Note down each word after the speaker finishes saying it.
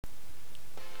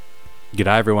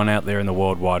G'day everyone out there in the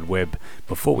World Wide Web.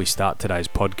 Before we start today's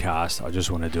podcast, I just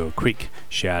want to do a quick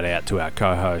shout out to our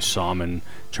co-host Simon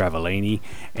Travellini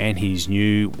and his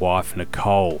new wife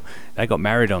Nicole. They got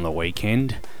married on the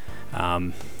weekend.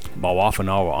 My wife and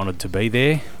I were honoured to be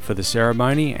there for the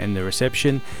ceremony and the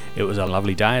reception. It was a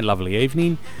lovely day and lovely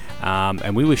evening,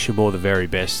 and we wish them all the very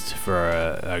best for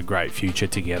a great future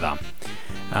together.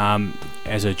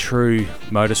 As a true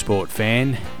motorsport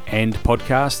fan and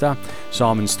podcaster,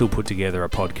 Simon still put together a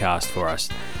podcast for us.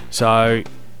 So,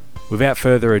 without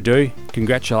further ado,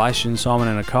 congratulations Simon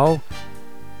and Nicole.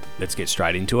 Let's get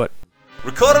straight into it.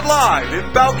 Recorded live in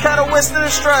Balcatta, Western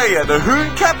Australia, the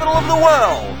Hoon capital of the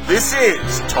world, this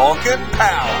is Talkin'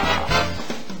 Power.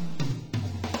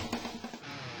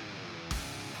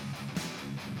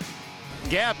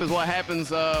 Gap is what happens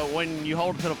when you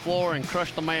hold it to the floor and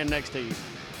crush the man next to you.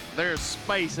 There's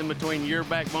space in between your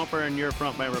back bumper and your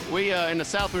front bumper. We, in the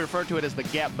South, we refer to it as the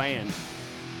gap band.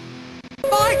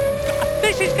 My God,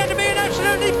 this is going to be an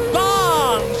absolutely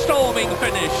barnstorming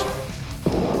finish.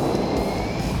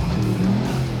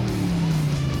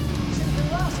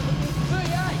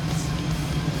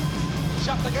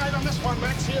 Shut the gate on this one,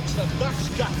 Max. It's the Ducks'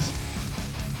 guts.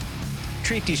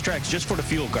 Treat these tracks just for the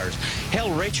fuel cars.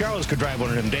 Hell, Ray Charles could drive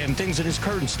one of them damn things in his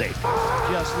current state.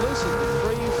 Just listen to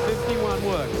 351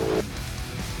 work.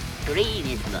 Green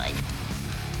is mine.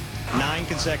 9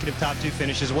 consecutive top 2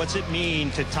 finishes. What's it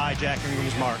mean to tie Jack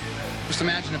Ingram's mark? Just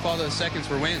imagine if all those seconds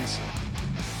were wins.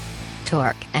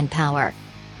 Torque and Power.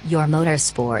 Your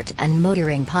motorsport and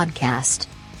motoring podcast.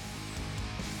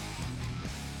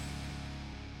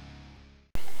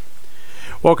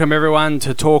 Welcome everyone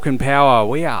to Talkin' Power.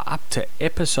 We are up to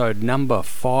episode number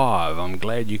 5. I'm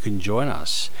glad you can join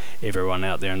us, everyone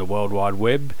out there in the World Wide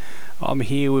Web. I'm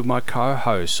here with my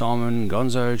co-host Simon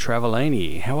Gonzo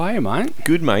Travellini. How are you, mate?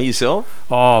 Good, mate. Yourself?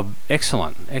 Oh,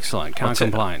 excellent. Can't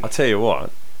complain. I'll tell you what.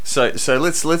 So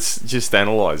let's just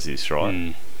analyse this,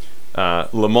 right?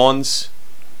 Le Mans,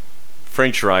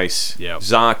 French race, Yep.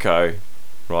 Zarco,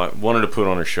 right? Wanted to put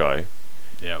on a show.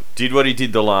 Yep. Did what he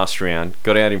did the last round,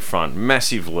 got out in front,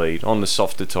 massive lead on the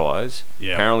softer tyres.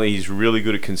 Yep. Apparently he's really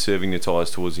good at conserving the tyres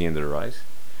towards the end of the race.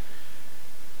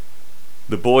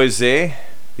 The boys there,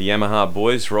 the Yamaha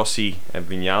boys, Rossi and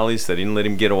Vinales, they didn't let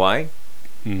him get away.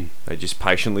 They just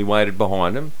patiently waited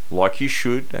behind him, like you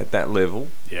should at that level.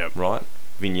 Yep. Right?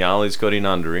 Vinales got in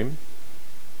under him.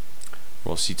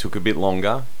 Rossi took a bit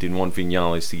longer, didn't want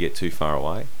Vinales to get too far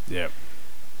away. Yep.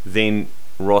 Then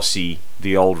Rossi,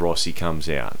 the old Rossi, comes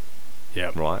out.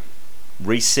 Yep. Right?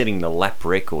 Resetting the lap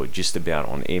record just about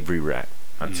on every lap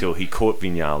until he caught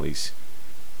Vinales,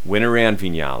 went around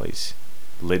Vinales,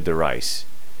 led the race,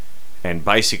 and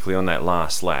basically on that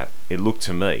last lap, it looked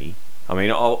to me, I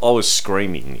mean, I was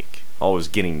screaming, Nick. I was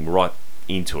getting right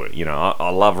into it. You know,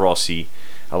 I love Rossi.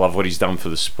 I love what he's done for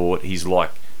the sport. He's like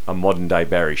a modern day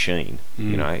Barry Sheene,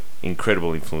 you know,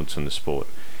 incredible influence on the sport.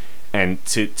 And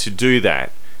to do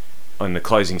that, in the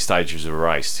closing stages of a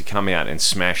race, to come out and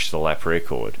smash the lap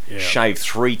record, shave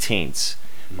 3/10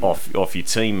 off your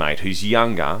teammate who's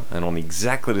younger and on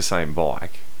exactly the same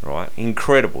bike, right?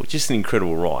 Incredible, just an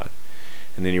incredible ride.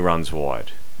 And then he runs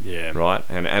wide, right?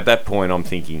 And at that point, I'm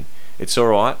thinking, it's all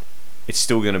right. It's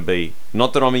still going to be,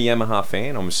 not that I'm a Yamaha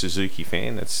fan, I'm a Suzuki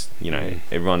fan. That's, you know,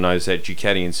 everyone knows that,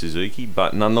 Ducati and Suzuki,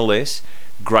 but nonetheless,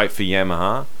 great for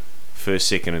Yamaha, first,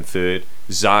 second, and third.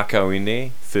 Zarco in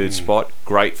there, third spot,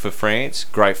 great for France,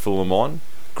 great for Le Mans,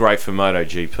 great for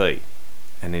MotoGP.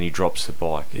 And then he drops the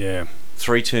bike.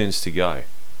 3 turns to go.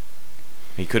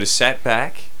 He could have sat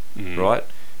back, right?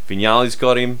 Vinales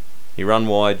got him, he run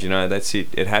wide, you know, that's it.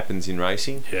 It happens in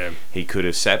racing. He could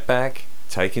have sat back,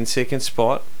 taken second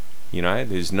spot, you know,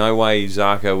 there's no way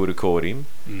Zarco would have caught him.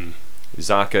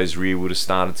 Zarco's rear would have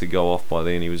started to go off by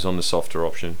then. He was on the softer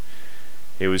option.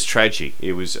 It was tragic.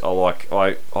 It was like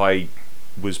I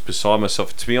was beside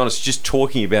myself. To be honest, just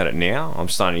talking about it now, I'm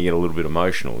starting to get a little bit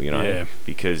emotional, you know,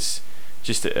 because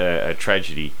just a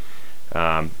tragedy.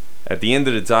 At the end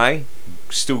of the day,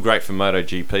 still great for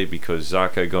MotoGP because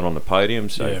Zarco got on the podium,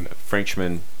 so a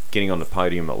Frenchman getting on the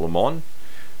podium at Le Mans.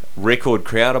 Record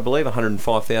crowd, I believe,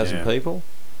 105,000 people.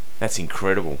 That's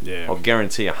incredible. I'll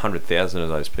guarantee 100,000 of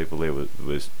those people there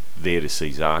was there to see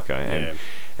Zarco.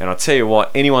 And I'll tell you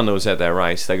what, anyone that was at that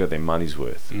race, they got their money's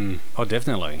worth. Oh,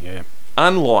 definitely,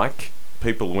 Unlike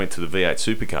people who went to the V8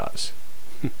 supercars.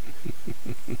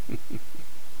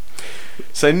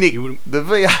 So, Nick, the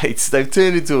V8s, they've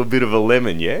turned into a bit of a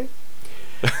lemon, yeah?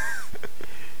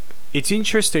 It's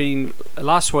interesting.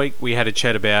 Last week we had a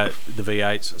chat about the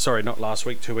V8s. Sorry, not last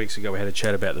week. 2 weeks ago we had a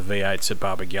chat about the V8s at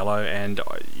Barbagallo, and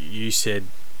you said,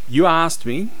 you asked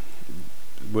me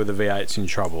were the V8s in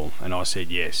trouble? And I said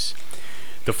yes.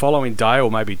 The following day, or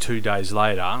maybe 2 days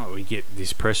later, we get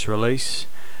this press release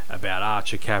about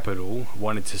Archer Capital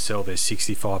wanting to sell their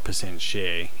 65%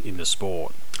 share in the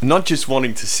sport. Not just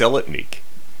wanting to sell it, Nick.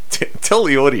 Tell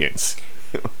the audience.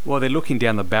 Well, they're looking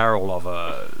down the barrel of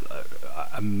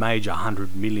a major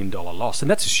 $100 million loss,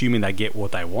 and that's assuming they get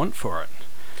what they want for it.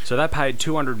 So they paid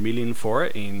 $200 million for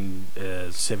it in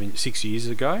 6 years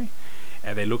ago,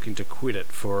 and they're looking to quit it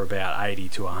for about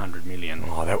 $80 to $100 million.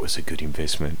 Oh, that was a good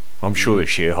investment. I'm sure the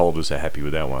shareholders are happy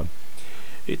with that one.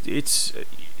 It's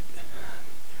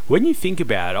when you think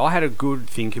about it, I had a good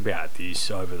think about this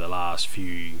over the last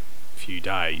few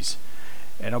days,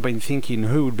 and I've been thinking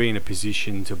who would be in a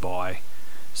position to buy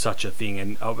such a thing.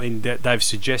 And I mean, they've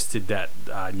suggested that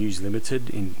News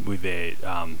Limited with their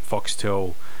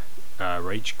Foxtel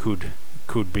reach could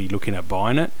be looking at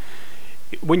buying it.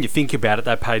 When you think about it,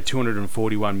 they paid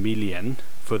 $241 million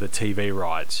for the TV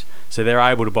rights, so they're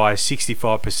able to buy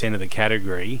 65% of the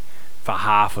category for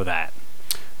half of that.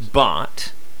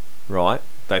 But, right,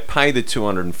 they pay the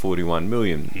 $241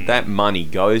 million. That money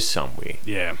goes somewhere.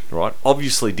 Yeah. Right?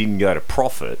 Obviously didn't go to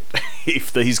profit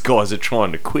if these guys are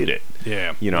trying to quit it.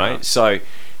 Yeah. You know? Yeah. So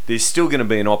there's still going to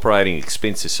be an operating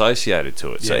expense associated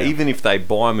to it. So Yeah. even if they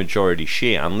buy a majority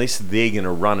share, unless they're going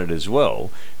to run it as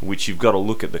well, which you've got to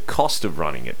look at the cost of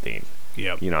running it then.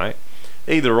 Yep. You know?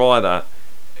 Either,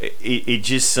 it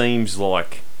just seems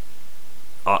like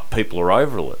people are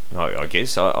over it. I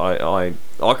guess I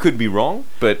could be wrong,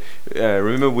 but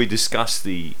remember we discussed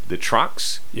the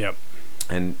trucks. Yep.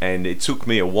 And it took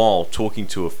me a while talking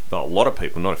to a lot of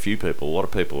people, not a few people, a lot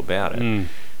of people about it,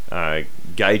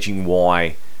 gauging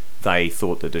why they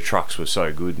thought that the trucks were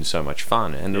so good and so much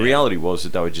fun. And the reality was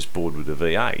that they were just bored with the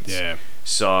V8s. Yeah.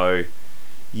 So,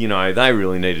 you know, they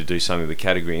really need to do something with the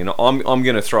category. And I'm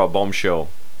going to throw a bombshell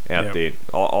out there.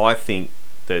 I think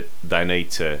that they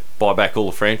need to buy back all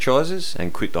the franchises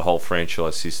and quit the whole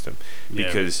franchise system.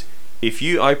 Because if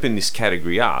you open this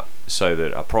category up so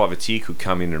that a privateer could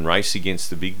come in and race against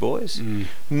the big boys,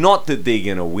 not that they're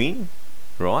going to win,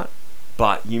 right?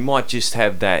 But you might just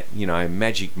have that, you know,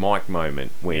 Magic Mike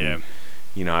moment when,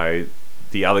 you know,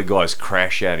 the other guys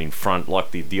crash out in front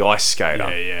like the ice skater.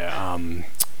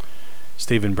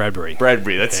 Stephen Bradbury.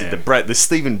 That's it. The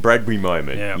Stephen Bradbury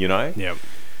moment, you know? Yep.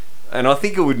 And I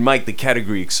think it would make the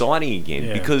category exciting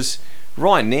again because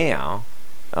right now,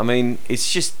 I mean,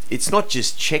 it's not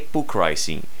just checkbook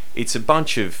racing. It's a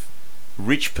bunch of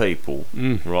rich people,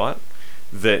 right,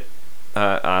 that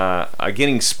are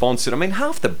getting sponsored. I mean,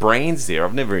 half the brands there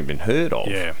I've never even heard of.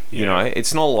 You know,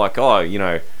 it's not like,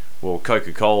 well,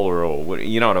 Coca-Cola or,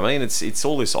 you know what I mean? It's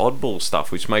all this oddball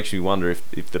stuff, which makes me wonder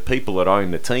if the people that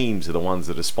own the teams are the ones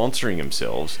that are sponsoring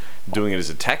themselves, doing it as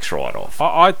a tax write-off.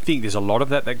 I think there's a lot of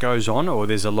that goes on, or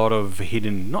there's a lot of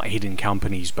not hidden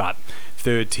companies, but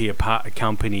third-tier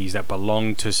companies that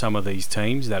belong to some of these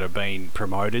teams that have been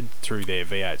promoted through their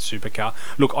V8 supercar.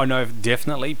 Look, I know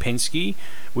definitely Penske,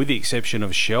 with the exception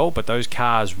of Shell, but those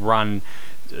cars run,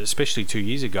 especially 2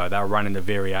 years ago, they were running the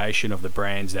variation of the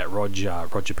brands that Roger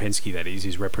Penske, that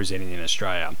is representing in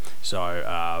Australia.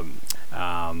 So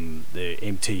the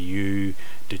MTU,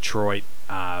 Detroit.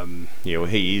 Well,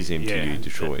 he is MTU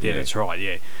Detroit. Yeah, that's right.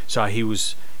 Yeah, so he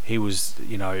was,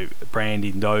 you know,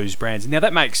 branding those brands. Now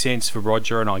that makes sense for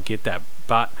Roger, and I get that,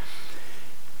 but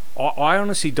I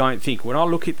honestly don't think, when I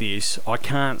look at this, I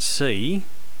cannot see.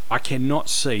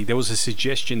 There was a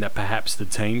suggestion that perhaps the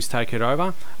teams take it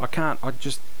over.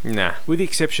 Nah. With the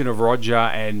exception of Roger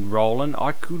and Roland,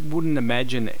 wouldn't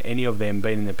imagine any of them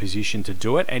being in a position to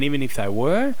do it. And even if they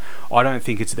were, I don't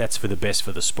think that's for the best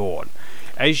for the sport.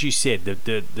 As you said,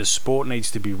 the sport needs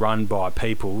to be run by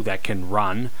people that can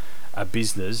run a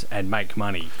business and make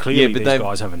money. Clearly, these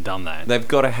guys haven't done that. They've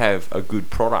got to have a good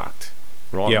product,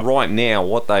 right? Yep. Right now,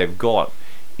 what they've got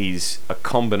is a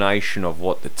combination of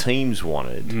what the teams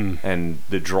wanted and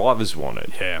the drivers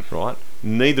wanted. Yeah. Right?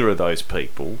 Neither of those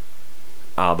people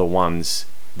are the ones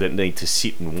that need to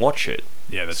sit and watch it.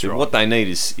 Yeah, that's right. What they need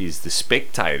is the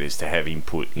spectators to have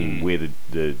input in where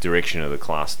the direction of the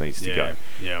class needs to go.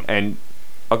 Yeah. And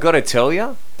I've got to tell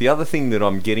you, the other thing that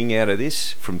I'm getting out of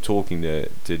this from talking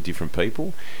to different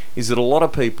people is that a lot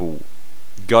of people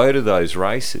go to those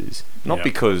races not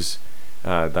because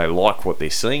they like what they're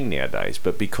seeing nowadays,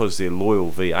 but because they're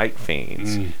loyal V8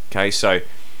 fans. Okay, so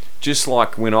just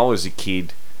like when I was a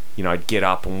kid, you know, I'd get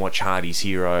up and watch Hardy's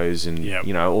Heroes and,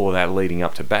 you know, all that leading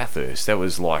up to Bathurst. That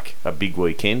was like a big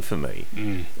weekend for me.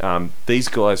 These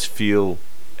guys feel,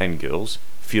 and girls,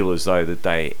 feel as though that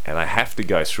they have to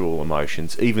go through all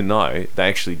emotions, even though they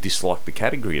actually dislike the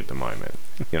category at the moment,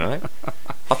 you know?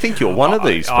 I think you're one of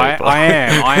these people. I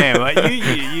am.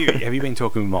 You have you been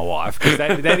talking with my wife? Because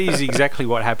that is exactly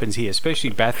what happens here, especially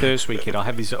Bathurst weekend. I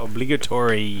have this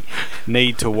obligatory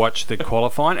need to watch the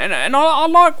qualifying, and I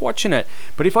like watching it.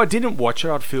 But if I didn't watch it,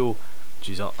 I'd feel,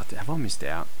 geez, have I missed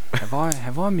out? Have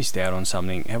I missed out on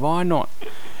something? Have I not?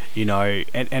 You know,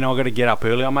 and I've got to get up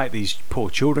early. I make these poor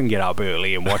children get up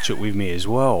early and watch it with me as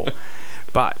well.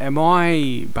 But am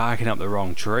I barking up the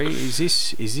wrong tree? Is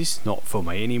this not for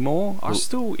me anymore? I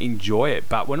still enjoy it,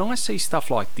 but when I see stuff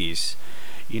like this,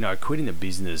 you know, quitting the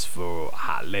business for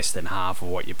less than half of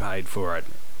what you paid for it,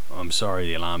 I'm sorry,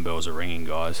 the alarm bells are ringing,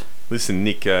 guys. Listen,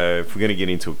 Nick, if we're going to get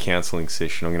into a counselling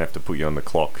session, I'm going to have to put you on the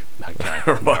clock.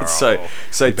 Okay. Right.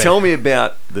 So tell me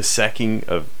about the sacking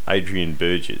of Adrian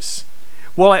Burgess.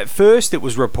 Well, at first it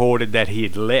was reported that he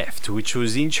had left, which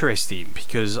was interesting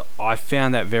because I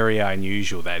found that very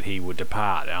unusual that he would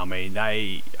depart. I mean,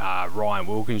 Ryan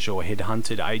Wilkinshaw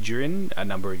headhunted Adrian a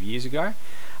number of years ago.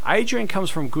 Adrian comes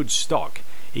from good stock.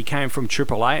 He came from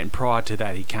Triple A, and prior to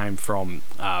that he came from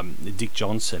Dick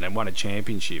Johnson and won a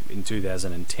championship in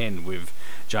 2010 with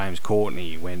James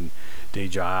Courtney when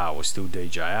DJR was still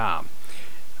DJR.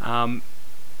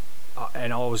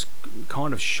 And I was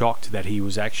kind of shocked that he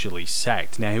was actually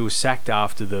sacked. Now, he was sacked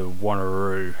after the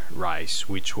Wanneroo race,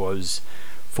 which was,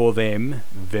 for them,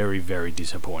 very, very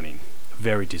disappointing.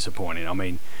 Very disappointing. I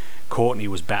mean, Courtney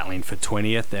was battling for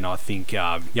 20th, and I think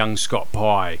young Scott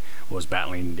Pye was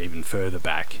battling even further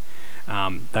back.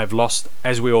 They've lost,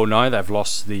 as we all know, they've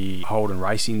lost the Holden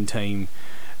Racing Team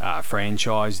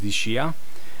franchise this year.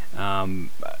 And,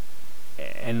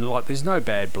 like, there's no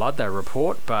bad blood, they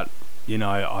report, but you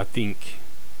know, I think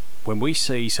when we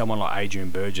see someone like Adrian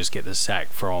Burgess get the sack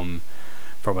from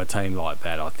a team like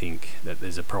that, I think that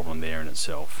there's a problem there in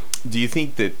itself. Do you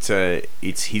think that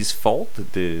it's his fault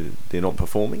that they're not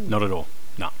performing? Not at all.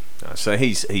 No. So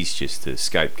he's just a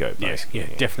scapegoat, basically.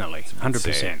 Yeah, definitely,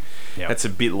 100%. Yep. That's a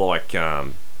bit like,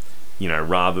 you know,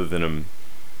 rather than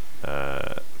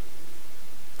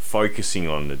focusing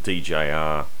on the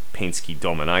DJR Penske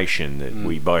domination that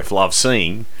we both love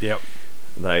seeing. Yep.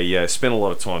 They spent a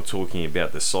lot of time talking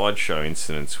about the sideshow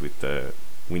incidents with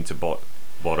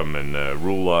Winterbottom and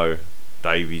Rouleau,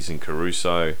 Davies and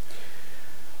Caruso.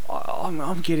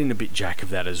 I'm getting a bit jack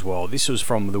of that as well. This was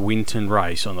from the Winton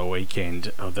race on the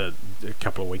weekend, a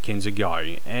couple of weekends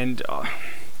ago, and are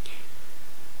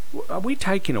we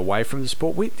taken away from the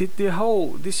sport?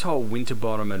 This whole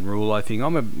Winterbottom and Rouleau thing.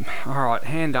 All right,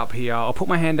 hand up here. I'll put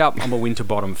my hand up. I'm a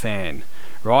Winterbottom fan,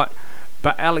 right?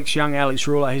 But Alex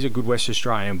Rouleau, he's a good West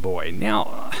Australian boy.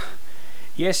 Now,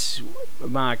 yes,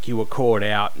 Mark, you were caught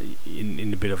out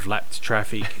in a bit of lapped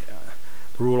traffic.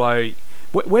 Rouleau,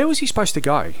 where was he supposed to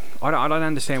go? I don't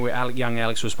understand where young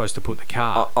Alex was supposed to put the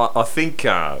car. I think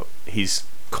his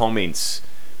comments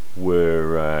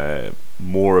were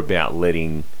more about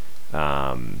letting,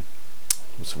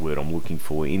 what's the word I'm looking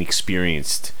for,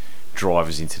 inexperienced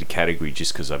drivers into the category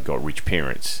just because they've got rich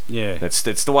parents. Yeah. That's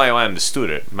the way I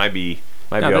understood it. Maybe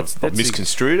I've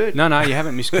misconstrued it. No, you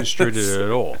haven't misconstrued it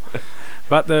at all.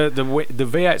 But the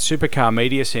V8 Supercar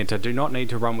Media Centre do not need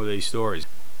to run with these stories.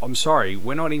 I'm sorry,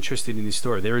 we're not interested in this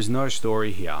story. There is no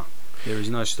story here.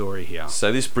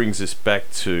 So this brings us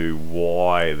back to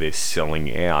why they're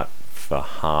selling out for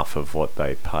half of what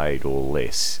they paid or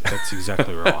less. That's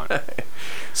exactly right.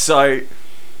 So,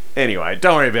 anyway,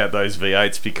 don't worry about those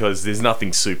V8s because there's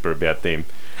nothing super about them.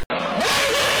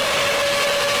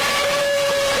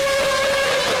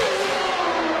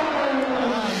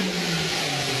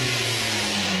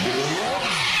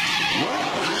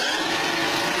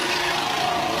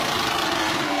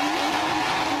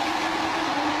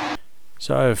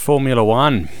 So, Formula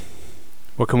One.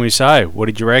 What can we say? What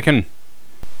did you reckon?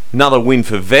 Another win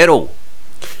for Vettel.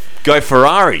 Go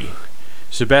Ferrari.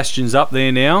 Sebastian's up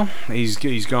there now. He's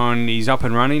up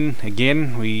and running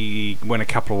again. We went a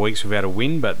couple of weeks without a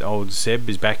win, but old Seb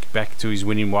is back to his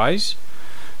winning ways.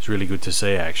 It's really good to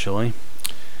see, actually.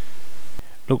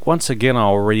 Look, once again,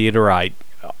 I'll reiterate,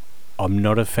 I'm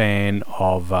not a fan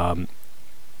of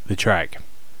the track.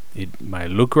 It may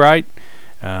look great,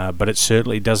 but it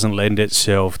certainly doesn't lend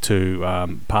itself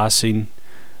to passing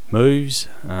moves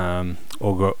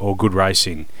or good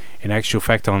racing. In actual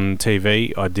fact, on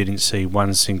TV, I didn't see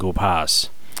one single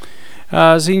pass. It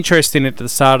was interesting at the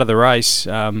start of the race.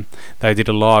 They did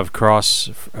a live cross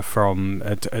from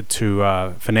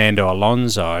to Fernando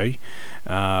Alonso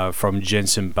from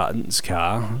Jenson Button's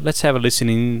car. Let's have a listen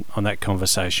in on that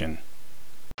conversation.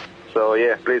 So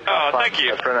yeah, please. Oh, thank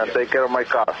you. My friend, and take care of my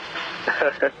car.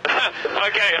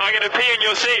 Okay, I'm going to pee in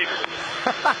your seat.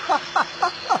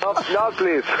 No,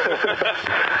 please.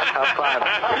 Have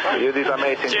fun. You did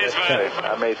amazing. Cheers, man.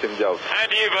 Amazing job.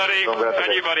 And you, buddy.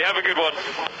 And you, buddy. Have a good one.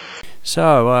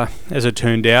 So, as it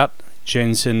turned out,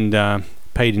 Jensen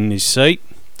peed in his seat,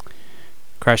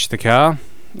 crashed the car,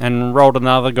 and rolled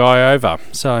another guy over.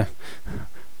 So,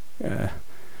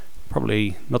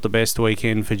 probably not the best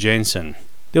weekend for Jensen.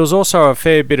 There was also a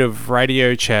fair bit of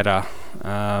radio chatter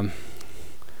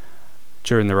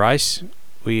during the race.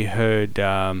 We heard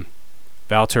Valtteri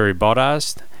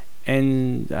Bottas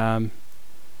and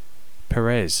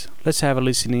Perez. Let's have a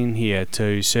listen in here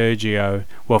to Sergio.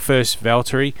 Well, first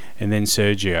Valtteri and then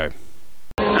Sergio.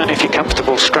 And if you're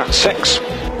comfortable, strap 6. Does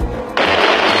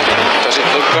it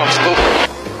look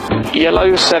comfortable?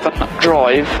 Yellow 7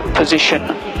 drive, position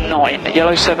 9.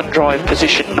 Yellow 7 drive,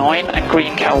 position 9, and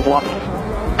green cal 1.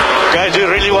 Guys, you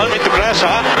really want me to crash,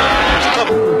 huh? Stop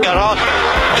around.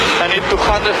 I need to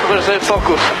 100%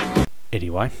 focus.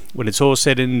 Anyway, when it's all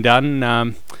said and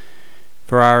done,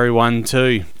 Ferrari won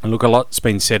too. And look, a lot's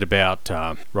been said about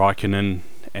Raikkonen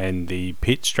and the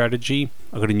pit strategy.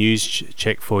 I've got a news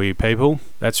check for you people.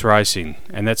 That's racing,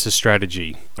 and that's a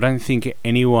strategy. I don't think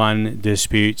anyone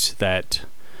disputes that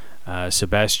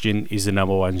Sebastian is the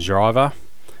number one driver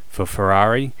for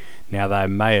Ferrari. Now, they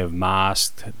may have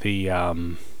masked the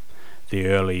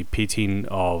early pitting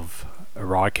of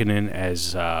Raikkonen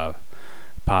as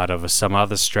part of some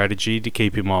other strategy to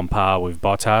keep him on par with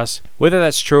Bottas. Whether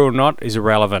that's true or not is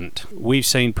irrelevant. We've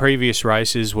seen previous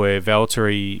races where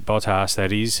Valtteri Bottas,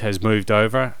 that is, has moved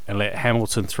over and let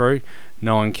Hamilton through.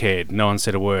 No one cared. No one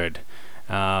said a word.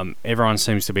 Everyone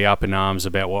seems to be up in arms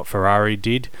about what Ferrari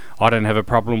did. I don't have a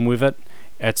problem with it.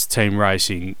 That's team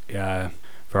racing.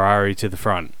 Ferrari to the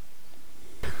front.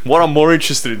 What I'm more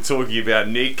interested in talking about,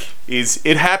 Nick, is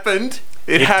it happened.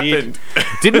 It happened.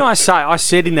 Didn't I say? I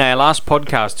said in our last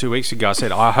podcast 2 weeks ago, I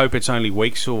said, I hope it's only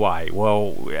weeks away.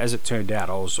 Well, as it turned out,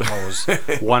 I was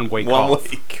 1 week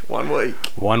off. 1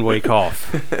 week. 1 week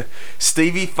off.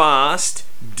 Stevie Fast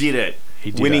did it.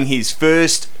 He did winning his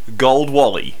first gold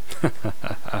Wally.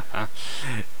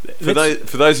 For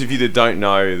those of you that don't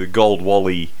know, the gold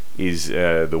Wally is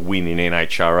the win in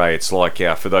NHRA. It's like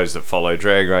for those that follow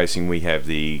drag racing, we have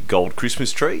the gold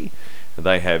Christmas tree.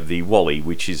 They have the Wally,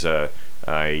 which is a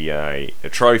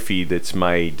trophy that's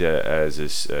made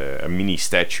as a mini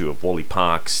statue of Wally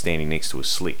Parks standing next to a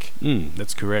slick.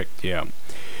 That's correct, yeah.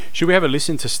 Should we have a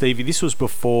listen to Stevie? This was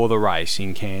before the race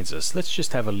in Kansas. Let's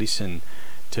just have a listen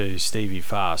to Stevie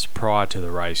Fast prior to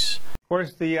the race. Of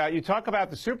course, you talk about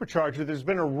the supercharger. There's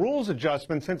been a rules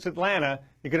adjustment since Atlanta.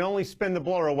 You can only spin the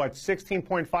blower,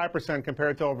 16.5%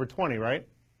 compared to over 20, right?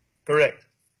 Correct.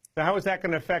 So how is that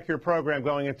going to affect your program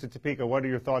going into Topeka? What are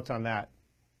your thoughts on that?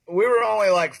 We were only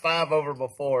like 5 over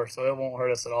before, so it won't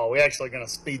hurt us at all. We're actually going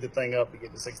to speed the thing up to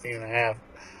get to 16.5.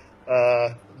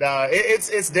 No,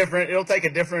 it's different. It'll take a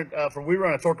different, we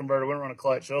run a torque converter, we don't run a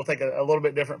clutch. So it'll take a little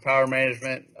bit different power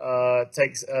management,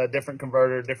 takes a different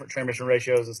converter, different transmission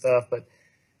ratios and stuff. But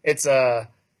it's,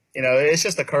 it's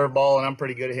just a curveball, and I'm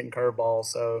pretty good at hitting curveballs.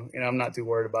 So, I'm not too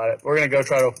worried about it. We're going to go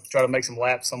try to make some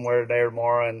laps somewhere today or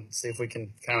tomorrow and see if we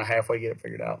can kind of halfway get it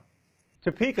figured out.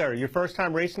 Topeka, your first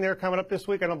time racing there coming up this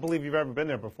week? I don't believe you've ever been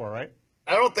there before, right?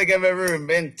 I don't think I've ever even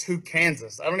been to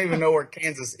Kansas. I don't even know where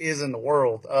Kansas is in the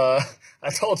world. I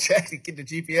told Jack to get the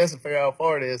GPS and figure out how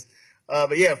far it is.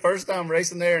 But yeah, first time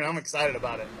racing there, and I'm excited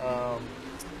about it.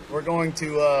 We're going to,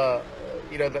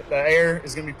 the air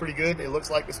is going to be pretty good, it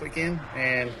looks like, this weekend.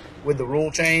 And with the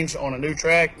rule change on a new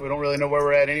track, we don't really know where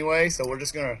we're at anyway. So we're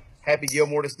just going to Happy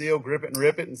Gilmore this deal, grip it and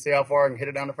rip it, and see how far I can hit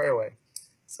it down the fairway.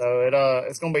 So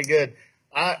it's going to be good.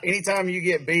 Anytime you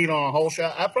get beat on a hole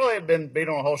shot, I probably have been beat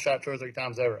on a hole shot 2 or 3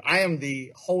 times ever. I am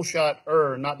the hole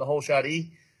shot-er, not the hole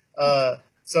shot-e. But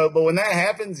when that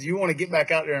happens, you want to get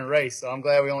back out there and race. So I'm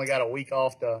glad we only got a week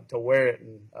off to wear it,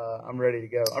 and I'm ready to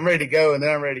go. I'm ready to go, and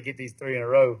then I'm ready to get these 3 in a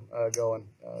row going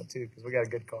too, because we got a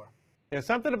good car. Yeah,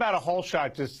 something about a hole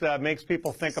shot just makes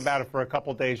people think about it for a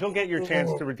couple days. You'll get your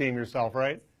chance to redeem yourself,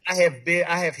 right? I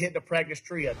have hit the practice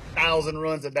tree 1,000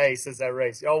 runs a day since that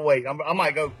race. Y'all wait. I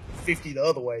might go 50 the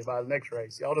other way by the next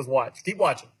race. Y'all just watch. Keep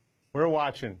watching. We're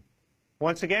watching.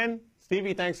 Once again,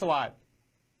 Stevie, thanks a lot.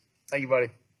 Thank you, buddy.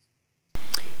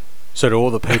 So to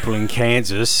all the people in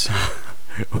Kansas,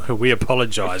 we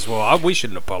apologise. Well, we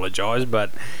shouldn't apologise, but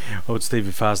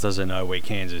Stevie Fast doesn't know where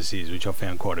Kansas is, which I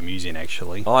found quite amusing,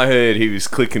 actually. I heard he was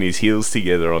clicking his heels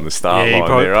together on the start line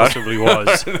there, right? Possibly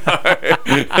was.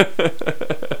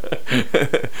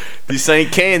 This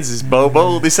ain't Kansas,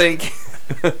 Bobo. This ain't...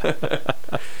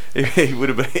 he would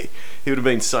have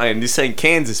been saying, "This ain't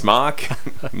Kansas, Mark."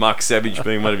 Mark Savage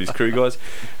being one of his crew guys.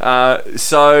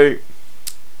 So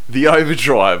the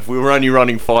overdrive, we were only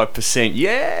running 5%.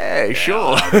 Yeah,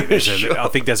 sure. I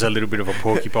think there's a little bit of a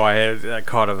porcupine,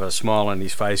 kind of a smile on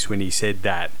his face when he said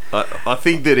that. I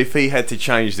think that if he had to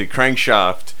change the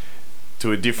crankshaft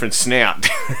to a different snout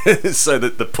so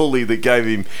that the pulley that gave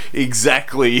him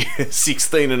exactly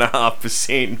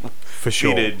 16.5% for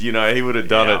sure fitted, he would have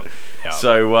done it. Yep.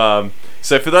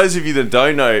 So for those of you that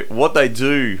don't know what they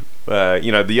do,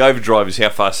 the overdrive is how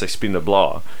fast they spin the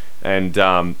blower, and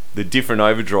the different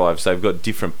overdrives, they've got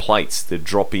different plates that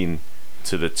drop in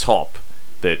to the top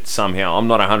that somehow, I'm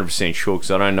not 100% sure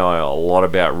because I don't know a lot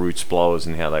about Roots blowers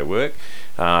and how they work,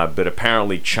 but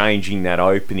apparently changing that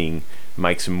opening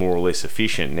makes them more or less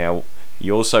efficient. Now,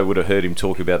 you also would have heard him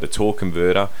talk about the torque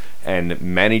converter and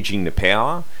managing the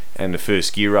power and the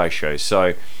first gear ratio.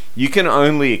 So you can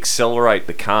only accelerate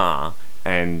the car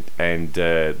and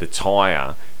the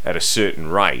tyre at a certain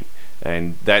rate,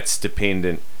 and that's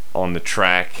dependent on the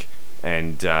track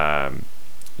and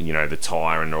the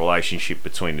tyre and the relationship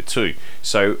between the two.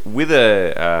 So with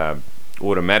a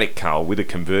automatic car, with a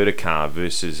converter car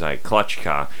versus a clutch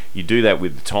car, you do that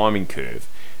with the timing curve.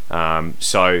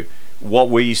 So what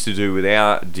we used to do with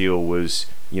our deal was,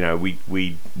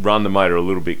 we run the motor a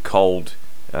little bit cold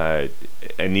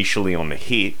initially on the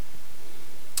hit,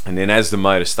 and then as the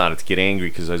motor started to get angry,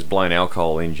 because those blown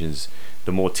alcohol engines,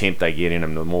 the more temp they get in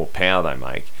them, the more power they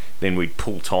make, then we'd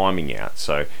pull timing out.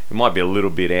 So it might be a little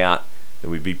bit out, that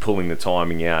we'd be pulling the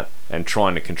timing out and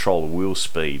trying to control the wheel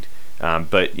speed.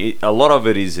 But a lot of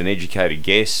it is an educated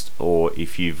guess, or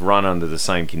if you've run under the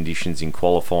same conditions in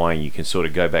qualifying, you can sort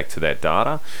of go back to that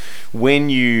data. When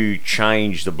you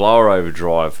change the blower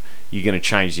overdrive, you're going to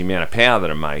change the amount of power that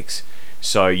it makes.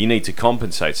 So you need to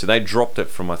compensate. So they dropped it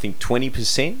from, I think,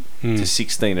 20% to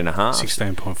 16.5.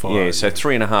 16.5. Yeah, so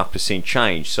 3.5%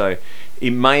 change. So it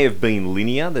may have been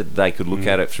linear, that they could look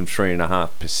at it from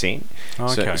 3.5%.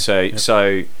 Okay.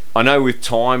 So I know with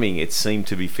timing it seemed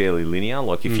to be fairly linear.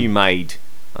 Like if you made,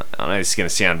 I know this is going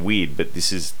to sound weird, but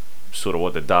this is sort of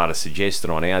what the data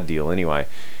suggested on our deal anyway.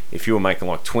 If you were making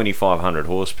like 2,500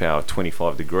 horsepower,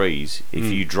 25 degrees, if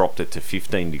you dropped it to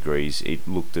 15 degrees, it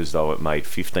looked as though it made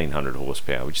 1,500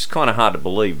 horsepower, which is kind of hard to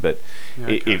believe, but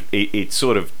it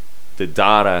sort of, the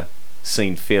data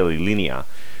seemed fairly linear.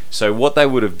 So what they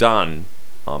would have done,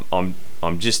 I'm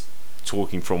just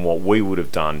talking from what we would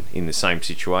have done in the same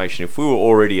situation. If we were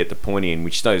already at the point in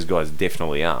which those guys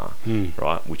definitely are,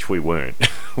 right, which we weren't,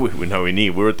 we were nowhere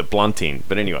near, we were at the blunt end,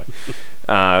 but anyway,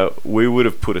 we would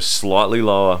have put a slightly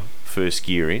lower first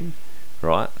gear in,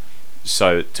 right,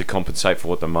 so to compensate for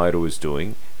what the motor was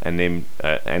doing, and then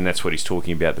and that's what he's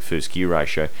talking about, the first gear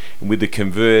ratio. And with the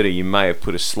converter, you may have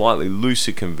put a slightly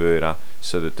looser converter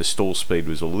so that the stall speed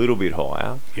was a little bit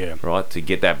higher, right, to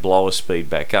get that blower speed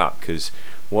back up. Because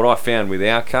what I found with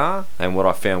our car, and what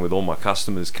I found with all my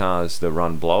customers' cars that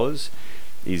run blowers,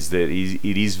 is that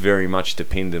it is very much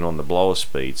dependent on the blower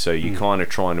speed. So you're kind of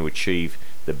trying to achieve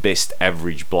the best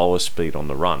average blower speed on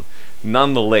the run.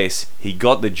 Nonetheless, he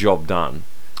got the job done,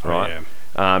 right?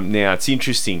 Now, it's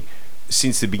interesting.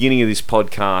 Since the beginning of this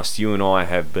podcast, you and I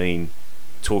have been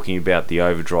talking about the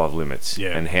overdrive limits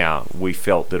and how we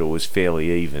felt that it was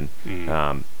fairly even.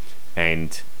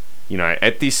 And,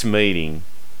 at this meeting,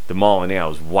 the mile an hour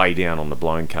was way down on the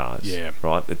blown cars,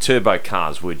 right? The turbo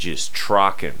cars were just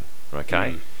trucking,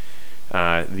 okay?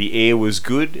 The air was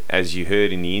good, as you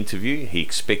heard in the interview. He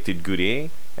expected good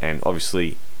air, and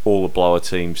obviously all the blower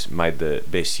teams made the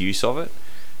best use of it.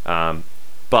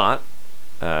 But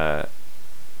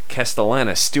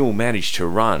Castellana still managed to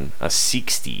run a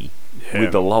 60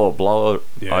 with the lower blower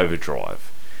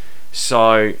overdrive.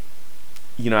 So,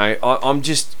 I'm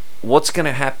just, what's going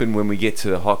to happen when we get to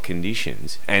the hot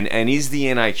conditions? And is the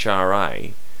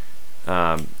NHRA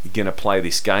going to play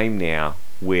this game now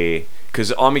where,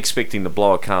 because I'm expecting the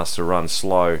blower cars to run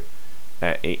slow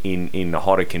in the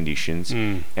hotter conditions,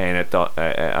 and at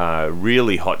the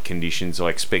really hot conditions, I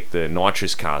expect the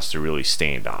nitrous cars to really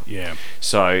stand up.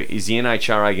 So is the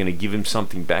NHRA going to give them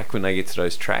something back when they get to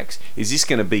those tracks? Is this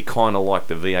going to be kind of like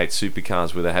the V8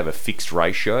 supercars where they have a fixed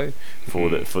ratio for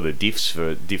the diffs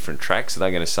for different tracks? Are they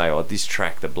going to say, oh, this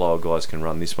track the blower guys can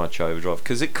run this much overdrive?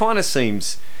 Because it kind of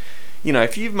seems,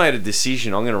 if you've made a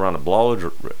decision, I'm going to run a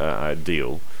blower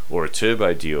deal or a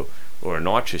turbo deal or a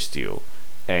nitrous deal,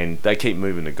 and they keep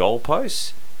moving the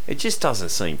goalposts, it just doesn't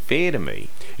seem fair to me.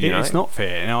 It's not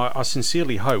fair, and I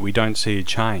sincerely hope we don't see a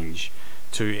change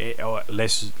to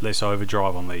less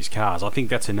overdrive on these cars. I think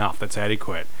that's enough. That's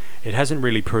adequate. It hasn't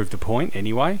really proved the point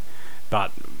anyway,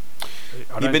 but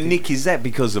But Nick, is that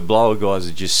because the blower guys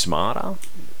are just smarter?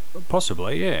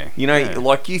 Possibly, yeah. You know,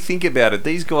 like you think about it,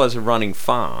 these guys are running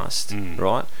fast,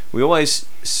 right? We always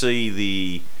see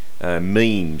the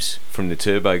memes from the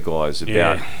turbo guys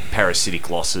about parasitic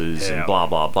losses and blah,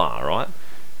 blah, blah, right?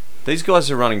 These guys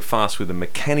are running fast with a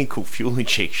mechanical fuel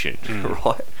injection,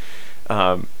 right?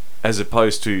 As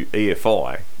opposed to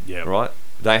EFI, right?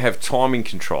 They have timing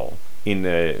control in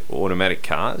the automatic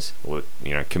cars, or,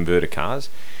 you know, converter cars,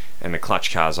 and the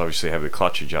clutch cars obviously have the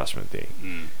clutch adjustment there.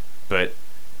 But,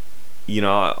 you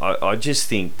know, I just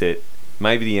think that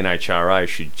maybe the NHRA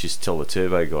should just tell the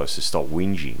turbo guys to stop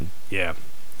whinging. Yeah.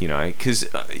 You know, because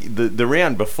the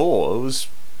round before, it was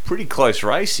pretty close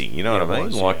racing, you know what I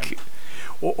mean?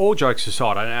 All jokes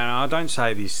aside, and I don't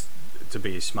say this to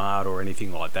be smart or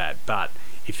anything like that, but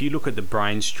if you look at the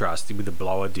brains trust with the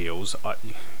blower deals,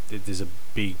 there's a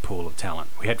big pool of talent.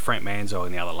 We had Frank Manzo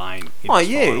in the other lane.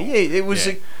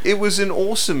 It was an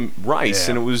awesome race,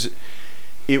 and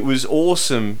it was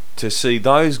awesome to see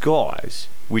those guys,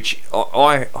 which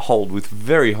I hold with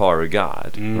very high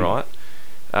regard, right?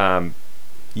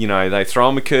 You know, they throw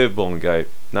them a curveball and go,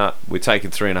 "Nah, we're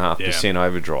taking 3.5%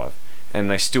 overdrive,"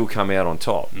 and they still come out on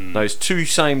top. Those two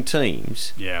same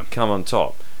teams come on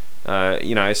top.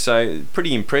 You know, so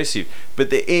pretty impressive.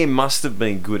 But the air must have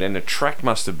been good, and the track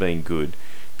must have been good,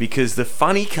 because the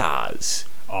funny cars.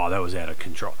 Oh, that was out of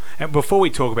control. And before we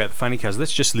talk about the funny cars,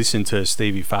 let's just listen to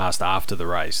Stevie Fast after the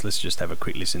race. Let's just have a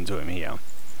quick listen to him here.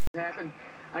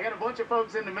 I got a bunch of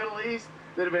folks in the Middle East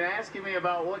that have been asking me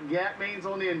about what gap means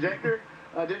on the injector.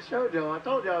 I just showed y'all. I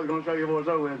told y'all I was going to show you what it's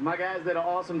over with. My guys did an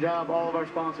awesome job. All of our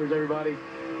sponsors, everybody.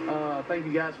 Thank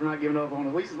you guys for not giving up on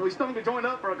it. We still going to be joined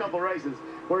up for a couple races.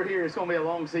 We're here. It's going to be a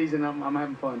long season. I'm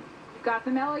having fun. Got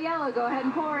the mellow yellow. Go ahead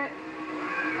and pour it.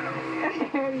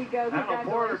 There you go. I don't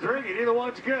pour it or drink it. Either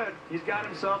one's good. He's got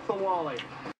himself the Wally.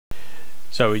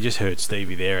 So we just heard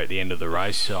Stevie there at the end of the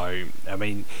race. So, I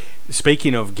mean,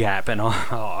 speaking of gap, and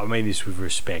I mean this with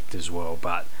respect as well,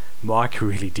 but Mike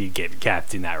really did get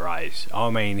gapped in that race. I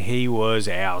mean, he was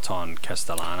out on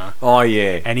Castellana. Oh,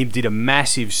 yeah. And he did a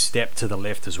massive step to the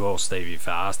left as well, Stevie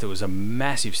Fast. It was a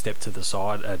massive step to the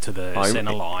side, to the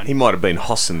centre line. He might have been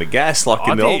hossing the gas like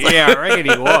an elder. Yeah, I reckon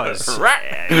he was.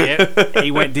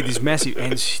 He did this massive,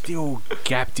 and still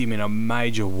gapped him in a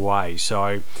major way.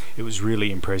 So it was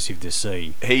really impressive to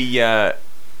see. He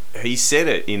said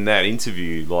it in that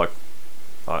interview, like,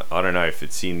 I don't know if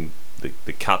it's in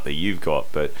the cut that you've got,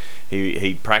 but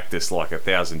he practiced like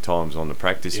 1,000 times on the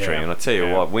practice tree, and I tell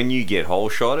you what, when you get hole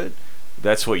shotted,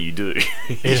 that's what you do.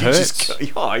 It hurts.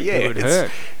 It would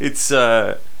hurt. It's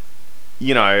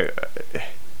you know,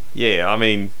 I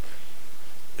mean,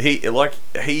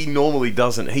 he normally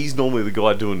doesn't. He's normally the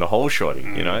guy doing the hole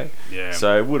shotting, you know. Yeah.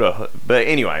 So it would have. But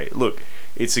anyway, look,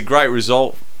 it's a great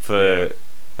result for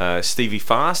Stevie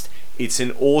Fast. It's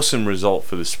an awesome result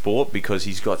for the sport because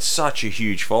he's got such a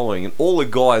huge following, and all the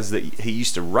guys that he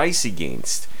used to race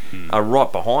against are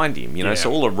right behind him. You know,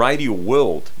 so all the radial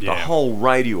world, the whole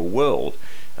radial world,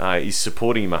 is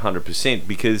supporting him 100%.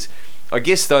 Because I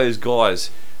guess those guys,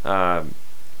 you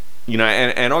know,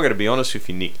 and I got to be honest with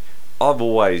you, Nick, I've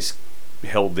always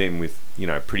held them with, you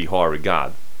know, pretty high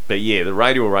regard. But yeah, the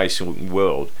radial racing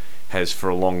world has for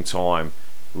a long time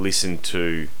listened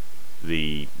to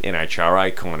the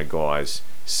NHRA kind of guys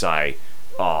say,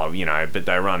 oh, you know, but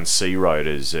they run C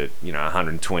rotors at, you know,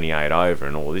 128 over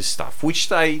and all this stuff, which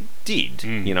they did,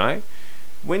 you know.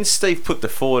 When Steve put the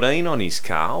 14 on his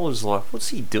car, I was like, what's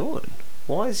he doing?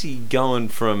 Why is he going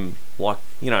from, like,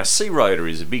 you know, C rotor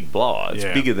is a big blower. It's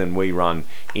bigger than we run.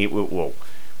 Well,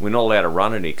 we're not allowed to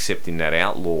run it except in that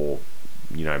outlaw,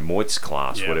 you know, Moitz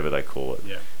class, whatever they call it.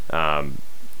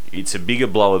 It's a bigger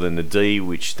blower than the D,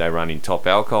 which they run in top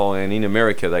alcohol, and in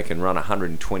America they can run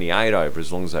 128 over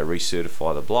as long as they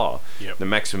recertify the blower. The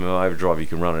maximum overdrive you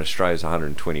can run in Australia is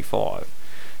 125.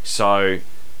 So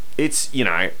it's, you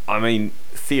know, I mean,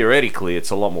 theoretically it's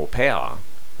a lot more power.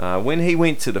 When he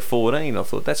went to the 14, I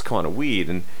thought that's kind of weird,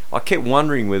 and I kept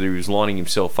wondering whether he was lining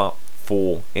himself up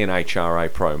for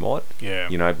NHRA Pro Mod,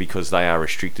 you know, because they are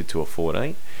restricted to a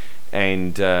 14,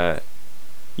 and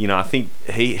you know, I think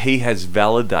he has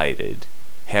validated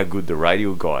how good the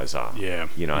radial guys are.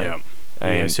 You know,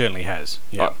 and he certainly has.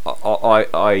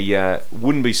 I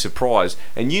wouldn't be surprised.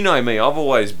 And you know me, I've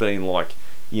always been like,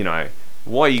 you know,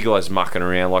 why are you guys mucking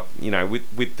around? Like, you know,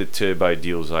 with the turbo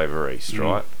deals over east,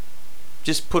 right?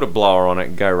 Just put a blower on it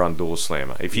and go run door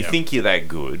slammer. If you think you're that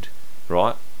good,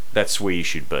 right? That's where you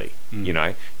should be. You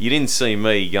know, you didn't see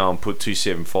me go and put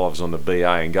 275s on the BA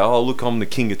and go, oh look, I'm the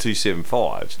king of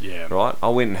 275s. Right? I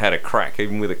went and had a crack,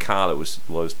 even with a car that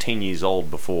was 10 years old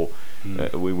before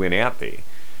we went out there.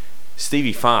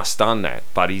 Stevie Fast done that,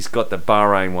 but he's got the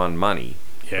Bahrain 1 money,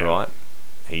 right?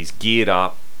 He's geared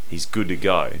up. He's good to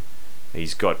go.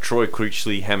 He's got Troy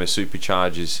Critchley, Hammer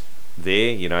Superchargers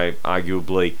there, you know,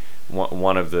 arguably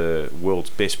one of the world's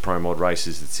best pro mod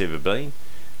races that's ever been.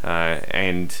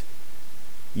 And,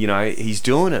 you know, he's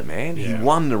doing it, man. He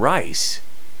won the race.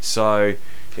 So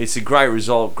it's a great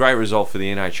result for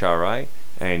the NHRA.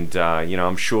 And, you know,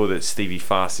 I'm sure that Stevie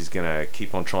Fast is going to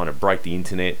keep on trying to break the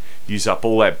internet, use up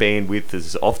all that bandwidth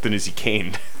as often as he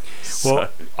can. Well,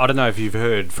 I don't know if you've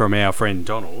heard from our friend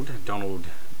Donald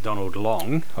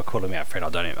Long. I call him our friend.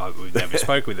 We've never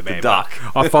spoke with the man. Duck.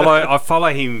 I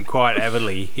follow him quite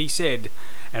avidly. He said,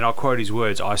 and I quote his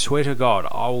words, "I swear to God,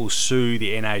 I will sue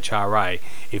the NHRA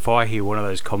if I hear one of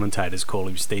those commentators call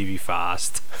him Stevie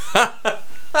Fast."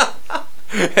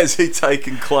 Has he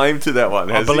taken claim to that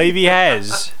one? I believe he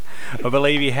has.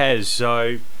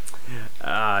 So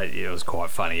it was quite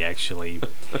funny, actually.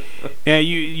 Now,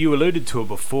 you alluded to it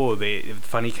before, the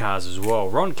funny cars as well.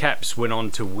 Ron Capps went on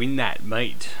to win that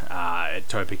meet at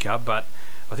Topica, but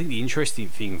I think the interesting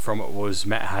thing from it was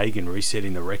Matt Hagan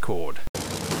resetting the record.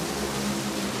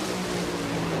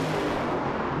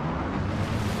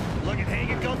 Look at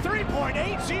Hagan go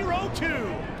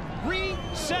 3.802,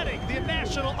 resetting the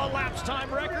national elapsed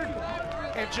time record,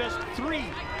 and just 3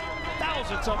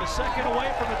 thousandths of a second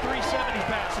away from a 370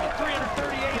 pass at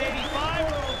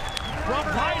 338.85.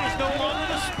 Robert Hyde is no longer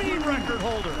the speed record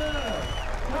holder.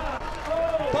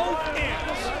 Both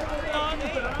ends,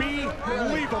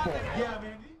 unbelievable.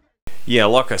 Yeah,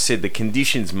 like I said, the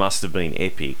conditions must have been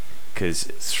epic, because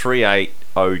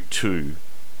 3.802,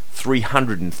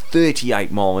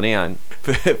 338 mile an hour.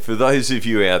 For those of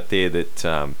you out there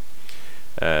that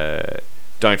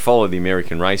don't follow the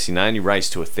American racing, they only race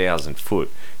to 1,000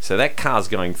 foot. So that car's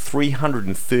going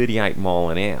 338 mile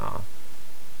an hour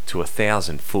to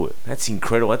 1,000 foot. That's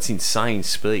incredible. That's insane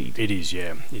speed. It is,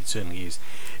 yeah. It certainly is.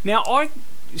 Now,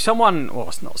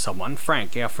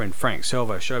 Frank, our friend Frank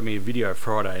Salvo, showed me a video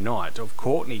Friday night of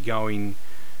Courtney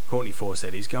Force,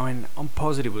 that is going, I'm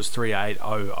positive it was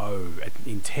 3.800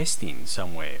 in testing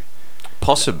somewhere.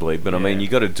 Possibly, but I mean, you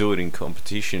got to do it in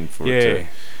competition for it to...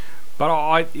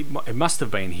 But it must have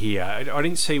been here. I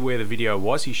didn't see where the video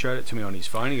was. He showed it to me on his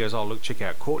phone. He goes, "Oh, look, check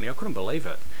out Courtney." I couldn't believe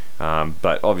it.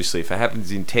 But obviously, if it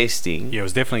happens in testing... Yeah, it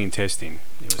was definitely in testing.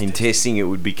 In testing, it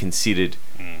would be considered,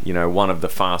 you know, one of the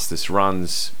fastest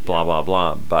runs, blah, blah,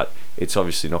 blah. But it's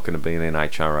obviously not going to be an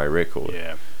NHRA record.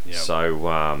 Yeah.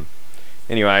 So,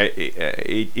 anyway,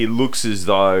 it looks as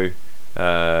though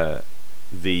the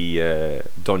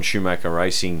Don Schumacher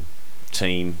Racing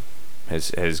team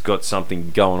has got something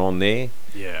going on there.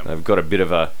 Yeah, they've got a bit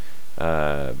of a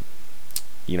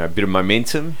bit of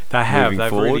momentum. They have. They've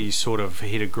forward. Really sort of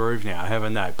hit a groove now,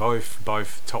 haven't they?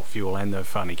 Both Top Fuel and the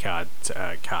funny cars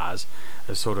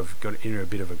have sort of got into a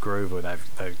bit of a groove where they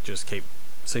just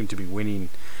seem to be winning.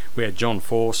 We had John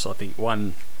Force, I think,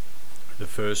 won the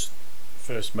first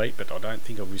meet, but I don't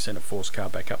think we've sent a Force car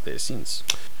back up there since.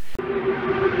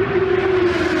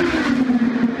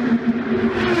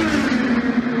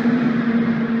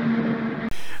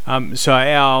 So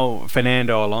our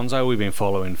Fernando Alonso, we've been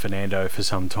following Fernando for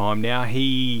some time now.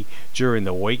 He, during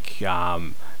the week,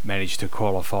 managed to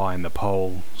qualify in the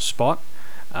pole spot,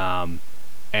 and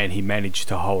he managed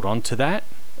to hold on to that,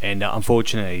 and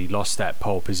unfortunately he lost that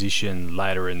pole position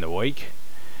later in the week.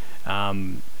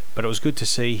 But it was good to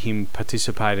see him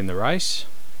participate in the race.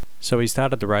 So he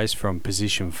started the race from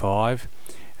position 5.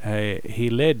 He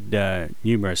led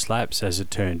numerous laps, as it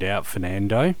turned out,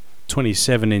 Fernando,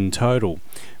 27 in total,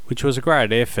 which was a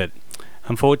great effort.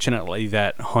 Unfortunately,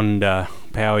 that Honda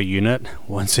power unit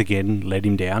once again let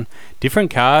him down. Different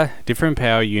car, different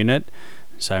power unit,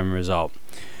 same result.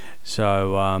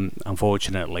 So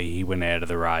unfortunately, he went out of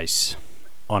the race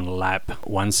on lap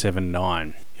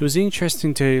 179. It was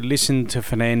interesting to listen to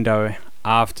Fernando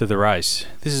after the race.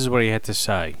 This is what he had to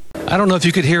say. I don't know if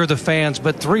you could hear the fans,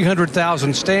 but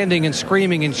 300,000 standing and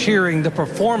screaming and cheering the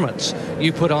performance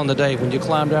you put on the day when you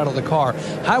climbed out of the car.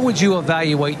 How would you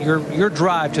evaluate your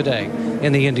drive today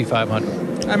in the Indy 500?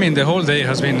 I mean, the whole day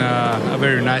has been a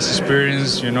very nice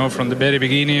experience, you know, from the very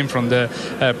beginning, from the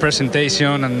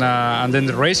presentation and then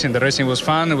the racing. The racing was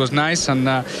fun, it was nice, and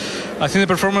I think the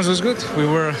performance was good. We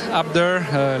were up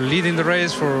there leading the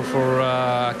race for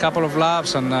a couple of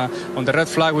laps, and on the red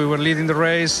flag we were leading the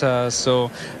race,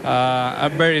 so a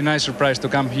very nice surprise to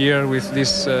come here with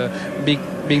these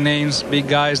big names, big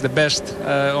guys, the best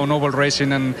on oval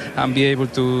racing, and be able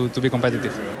to be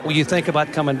competitive. Will you think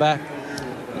about coming back?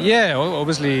 Yeah,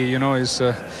 obviously, you know, it's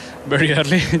very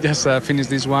early, just finish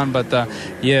this one. But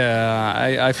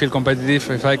I feel competitive.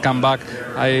 If I come back,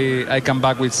 I come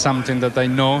back with something that I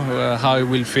know how it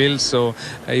will feel. So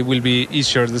it will be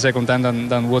easier the second time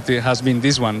than what it has been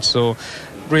this one. So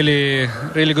really,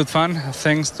 really good fun.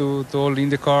 Thanks to all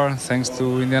IndyCar, thanks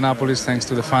to Indianapolis, thanks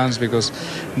to the fans, because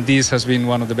this has been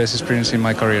one of the best experiences in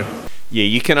my career. Yeah,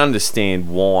 you can understand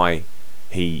why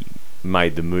he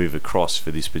made the move across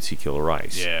for this particular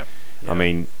race. Yeah. I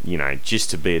mean, just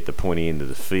to be at the pointy end of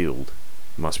the field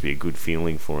must be a good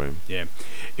feeling for him. Yeah.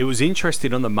 It was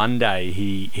interesting on the Monday,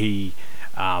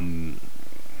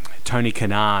 Tony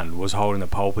Kanaan was holding the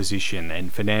pole position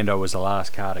and Fernando was the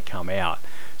last car to come out.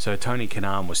 So Tony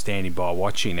Kanaan was standing by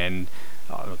watching, and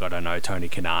I don't know Tony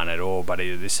Kanaan at all, but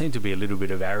there seemed to be a little bit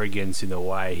of arrogance in the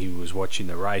way he was watching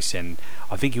the race, and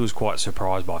I think he was quite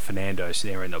surprised by Fernando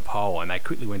there in the pole, and they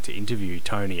quickly went to interview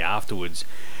Tony afterwards,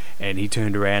 and he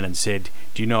turned around and said,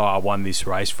 "Do you know I won this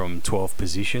race from 12th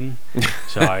position?"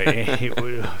 So it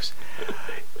was,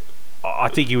 I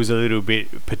think he was a little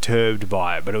bit perturbed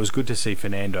by it, but it was good to see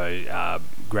Fernando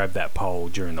grab that pole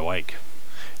during the week.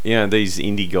 These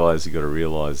Indy guys have got to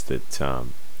realise that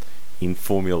in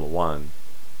Formula One,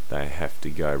 they have to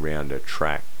go around a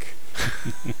track.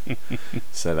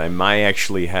 So they may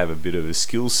actually have a bit of a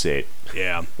skill set.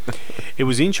 Yeah. It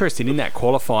was interesting in that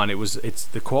qualifying.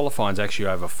 The qualifying's actually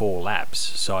over 4 laps.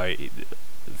 So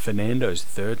Fernando's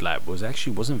third lap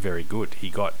wasn't very good. He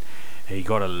got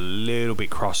a little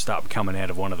bit crossed up coming out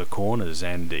of one of the corners,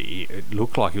 and it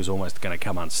looked like he was almost going to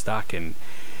come unstuck, and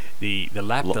the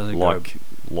lap doesn't go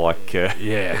like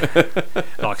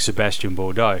like Sebastian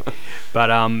Bourdais, but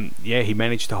he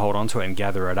managed to hold on to it and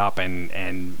gather it up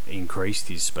and increased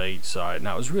his speed. So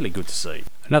no, it was really good to see.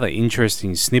 Another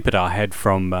interesting snippet I had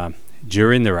from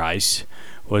during the race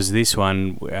was this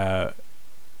one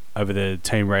over the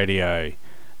team radio.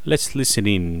 Let's listen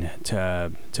in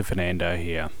to Fernando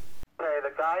here. Okay,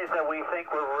 the guys that we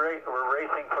think we're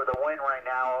racing for the win right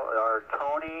now are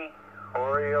Tony,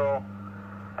 Oriol,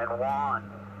 and Juan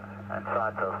and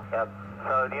Santos. Yep.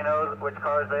 So do you know which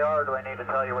cars they are, or do I need to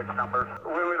tell you which numbers?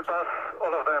 We will pass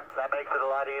all of them. That makes it a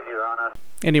lot easier on us.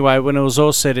 Anyway, when it was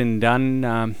all said and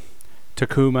done,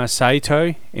 Takuma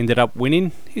Saito ended up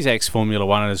winning. He's ex-Formula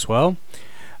One as well.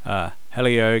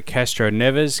 Helio Castro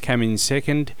Neves came in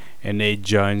second, and Ed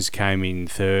Jones came in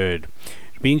third.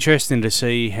 It'll be interesting to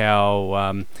see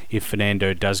how if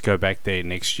Fernando does go back there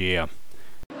next year.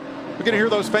 We're going to hear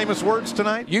those famous words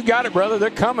tonight? You got it, brother.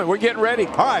 They're coming. We're getting ready.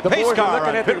 All right, the pace boys car are looking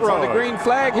on at pit road. the green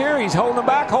flag here. He's holding them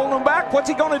back, What's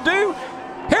he going to do?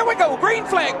 Here we go. Green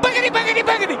flag. Boogity, boogity,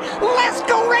 boogity. Let's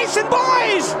go racing,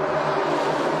 boys.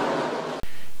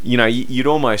 You'd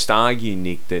almost argue,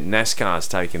 Nick, that NASCAR's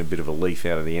taken a bit of a leaf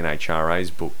out of the NHRA's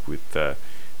book with,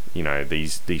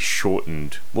 these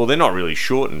shortened... Well, they're not really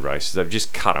shortened races. They've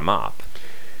just cut them up.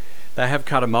 They have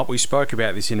cut them up. We spoke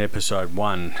about this in episode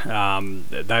 1.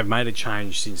 They've made a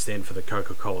change since then for the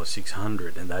Coca-Cola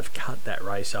 600, and they've cut that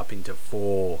race up into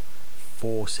four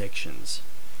sections.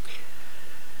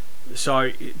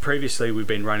 So previously we've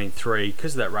been running 3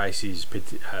 because that race is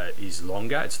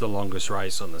longer. It's the longest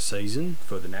race on the season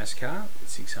for the NASCAR.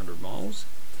 It's 600 miles.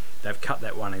 They've cut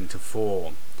that one into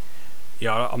 4.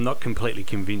 I'm not completely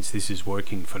convinced this is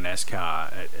working for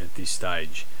NASCAR at this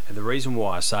stage. And the reason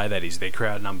why I say that is their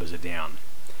crowd numbers are down.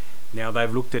 Now,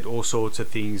 they've looked at all sorts of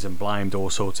things and blamed all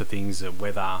sorts of things,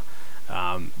 weather.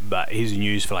 But here's a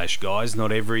news flash, guys.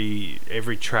 Not every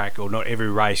track or not every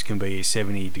race can be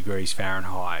 70 degrees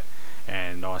Fahrenheit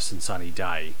and nice and sunny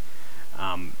day.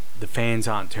 The fans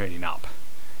aren't turning up.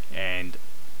 And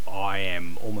I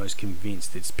am almost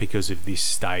convinced it's because of this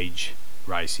stage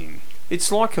racing.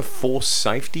 It's like a forced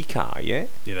safety car, yeah?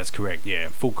 Yeah, that's correct, yeah.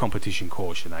 Full competition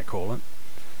caution, they call it.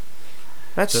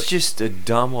 That's just a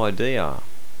dumb idea.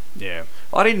 Yeah.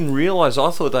 I didn't realise.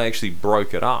 I thought they actually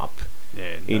broke it up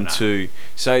into...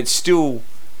 So it's still...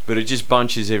 But it just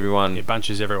bunches everyone... It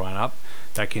bunches everyone up.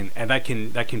 They can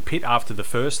pit after the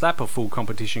first lap of full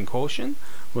competition caution,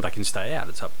 or they can stay out.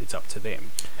 It's up to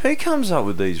them. Who comes up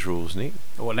with these rules, Nick?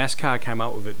 Well, NASCAR came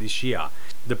up with it this year.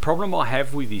 The problem I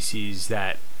have with this is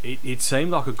that it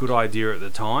seemed like a good idea at the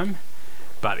time,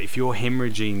 but if you're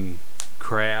hemorrhaging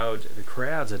the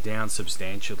crowds are down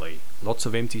substantially. Lots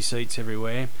of empty seats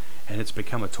everywhere, and it's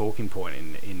become a talking point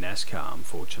in NASCAR,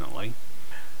 unfortunately.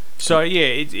 So yeah,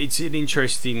 it's an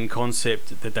interesting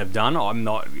concept that they've done. I'm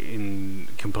not in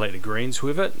complete agreement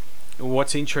with it.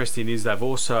 What's interesting is they've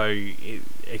also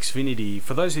Xfinity.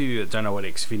 For those of you that don't know what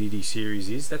Xfinity Series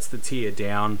is, that's the tier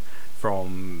down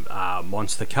from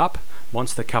Monster Cup.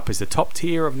 Monster Cup is the top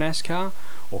tier of NASCAR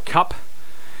or Cup.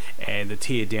 and the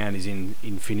tier down is in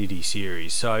Infinity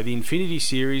Series. So the Infinity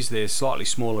Series, they're slightly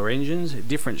smaller engines,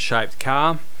 different shaped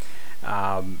car,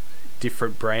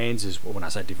 different brands. When I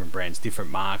say different brands,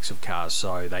 different marks of cars.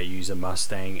 So they use a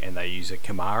Mustang and they use a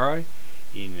Camaro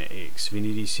in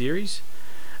Xfinity Series,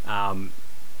 and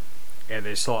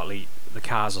the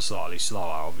cars are slightly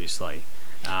slower, obviously.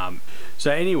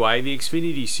 So anyway, the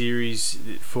Xfinity Series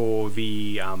for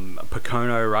the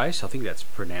Pocono race, I think that's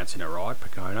pronouncing it right,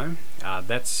 Pocono.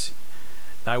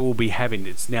 They will be having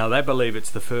it. Now they believe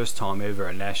it's the first time ever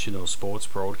a national sports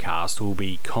broadcast will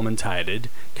be commentated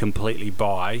completely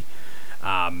by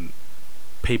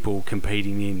people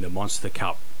competing in the Monster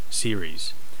Cup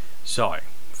series. So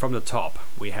from the top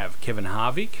we have Kevin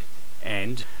Harvick,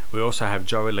 and we also have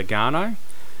Joey Logano.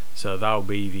 So they'll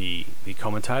be the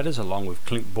commentators, along with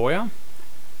Clint Boyer,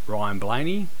 Ryan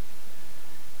Blaney,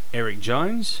 Eric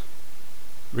Jones,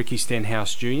 Ricky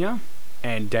Stenhouse Jr.,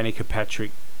 and Danica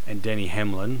Patrick and Denny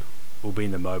Hamlin will be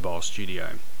in the mobile studio.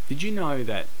 Did you know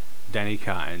that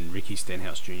Danica and Ricky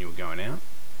Stenhouse Jr. were going out?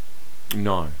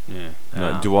 No. Yeah.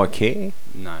 No. Do I care?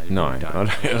 No. No. I don't.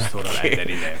 I just thought I'd add that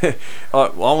in there. I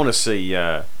want to see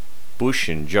Bush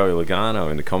and Joey Logano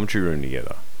in the commentary room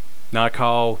together. No,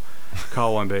 Cole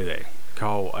won't be there.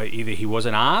 Cole, either he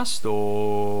wasn't asked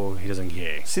or he doesn't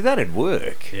care. See, that'd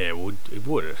work. Yeah, it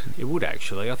would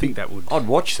actually. I think that would. I'd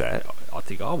watch that. I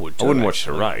think I would too. I wouldn't watch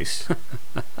the race.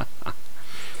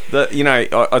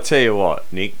 I tell you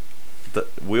what, Nick,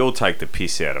 we all take the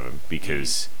piss out of them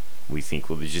because we think,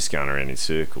 well, they're just going around in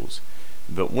circles.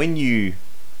 But when you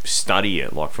study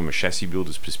it, like from a chassis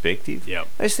builder's perspective,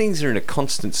 those things are in a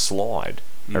constant slide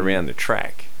around the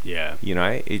track. Yeah. You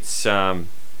know, it's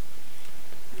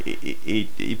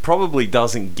it probably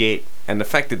doesn't get, and the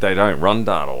fact that they don't run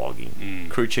data logging,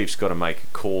 crew chief's got to make a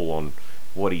call on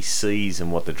what he sees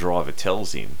and what the driver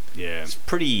tells him. Yeah.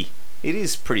 It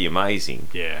is pretty amazing.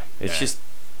 Yeah. It's just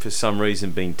for some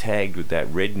reason been tagged with that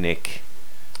redneck.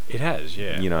 It has,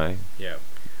 yeah. You know. Yeah.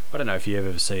 I don't know if you've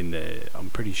ever seen I'm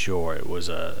pretty sure it was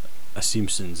a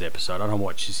Simpsons episode. I don't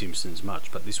watch The Simpsons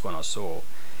much, but this one I saw,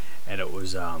 and it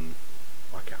was I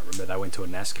can't remember. They went to a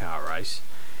NASCAR race,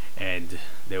 and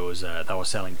there was they were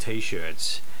selling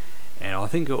T-shirts, and I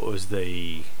think it was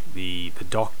the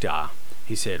doctor.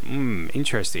 He said,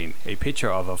 interesting, a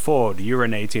picture of a Ford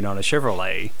urinating on a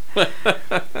Chevrolet.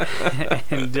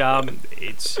 And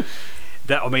it's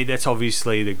that. I mean, that's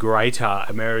obviously the greater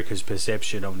America's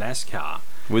perception of NASCAR.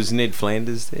 Was Ned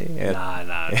Flanders there? No,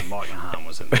 Mike Mahan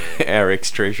wasn't there. Our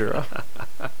ex-treasurer.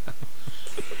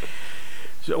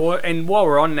 So, and while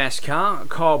we're on NASCAR,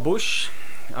 Kyle Busch,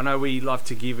 I know we love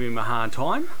to give him a hard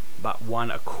time, but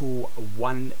won a cool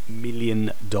 $1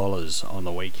 million on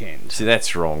the weekend. See,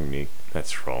 that's wrong, Nick.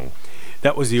 That's wrong.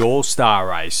 That was the All-Star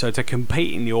race. So to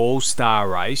compete in the All-Star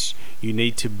race, you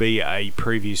need to be a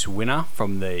previous winner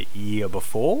from the year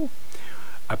before,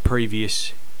 a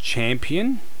previous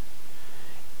champion,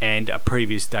 and a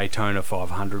previous Daytona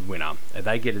 500 winner.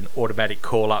 They get an automatic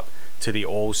call-up to the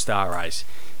All-Star race.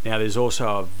 Now, there's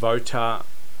also a voter,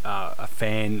 a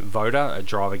fan voter. A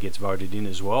driver gets voted in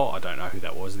as well. I don't know who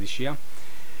that was this year.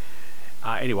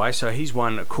 Anyway, so he's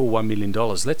won a cool $1 million.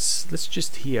 Let's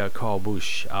just hear Kyle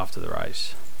Busch after the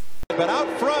race. But out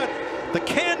front, the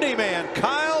Candyman,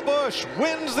 Kyle Busch,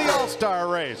 wins the All-Star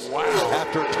race. Wow.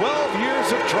 After 12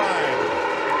 years of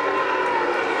trying.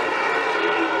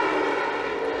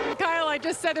 I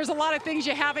just said there's a lot of things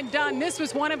you haven't done. This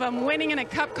was one of them, winning in a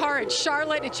Cup car at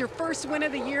Charlotte. It's your first win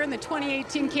of the year in the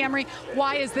 2018 Camry.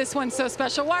 Why is this one so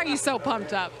special? Why are you so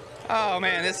pumped up? Oh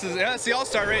man, it's the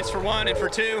All-Star race for one, and for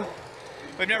two,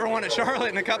 we've never won at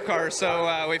Charlotte in a Cup car,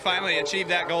 so we finally achieved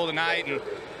that goal tonight and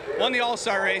won the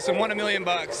All-Star race and won $1 million.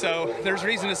 So there's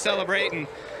reason to celebrate and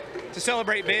to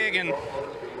celebrate big. And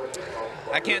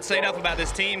I can't say enough about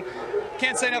this team.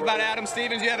 Can't say enough about Adam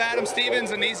Stevens. You have Adam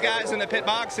Stevens and these guys in the pit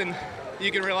box, and you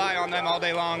can rely on them all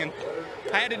day long. And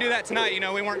I had to do that tonight. You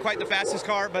know, we weren't quite the fastest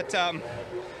car, but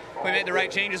we made the right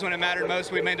changes when it mattered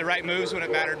most. We made the right moves when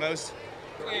it mattered most.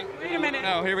 Wait a minute.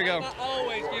 No, here we go. I'm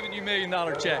always giving you $1 million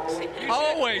checks.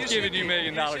 Always giving you $1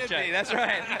 million checks. That's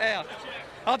right. Hell,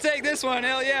 I'll take this one.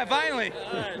 Hell yeah, finally.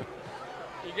 All right.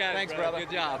 You got it. Thanks, brother. Good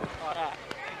job. All right.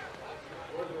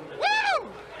 Woo!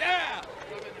 Yeah!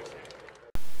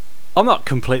 I'm not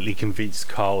completely convinced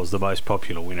Kyle is the most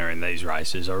popular winner in these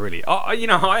races. I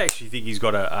actually think he's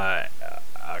got a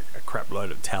crap load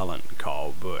of talent,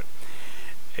 Kyle, but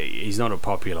he's not a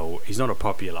fan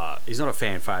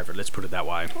favourite. Let's put it that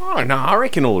way. Oh no, I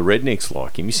reckon all the rednecks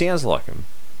like him. He sounds like him.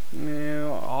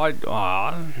 Yeah, I don't know.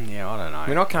 I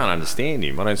mean, I can't understand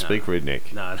him. I don't speak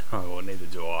redneck. No, well, neither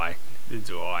do I.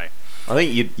 I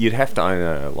think you'd have to own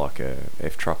a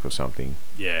F truck or something.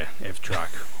 Yeah, F truck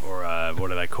or what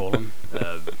do they call them?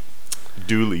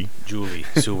 Dually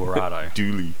Silverado.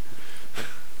 Dually.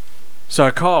 So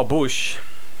Kyle Busch,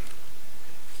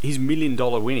 his $1 million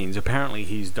winnings, apparently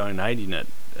he's donating it,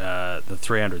 the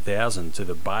 $300,000 to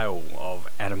the bail of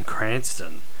Adam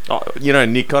Cranston. Oh,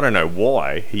 Nick, I don't know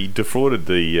why he defrauded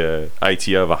the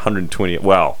ATO of 120.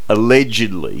 Well,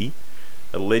 allegedly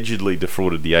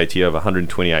defrauded the ATO of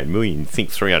 128 million. You'd think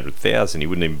 300,000, he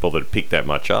wouldn't even bother to pick that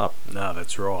much up. No,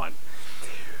 that's right.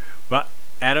 But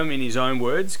Adam, in his own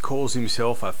words, calls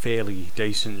himself a fairly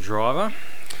decent driver.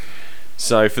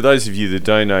 So, for those of you that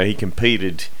don't know, he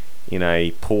competed in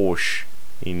a Porsche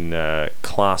in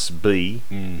Class B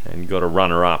and got a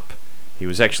runner-up. He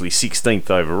was actually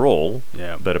 16th overall,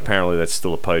 but apparently that's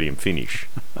still a podium finish.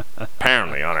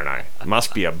 Apparently, I don't know. It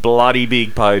must be a bloody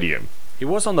big podium. He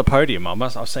was on the podium.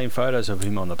 I've seen photos of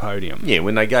him on the podium. Yeah,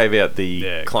 when they gave out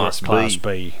the Class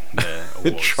B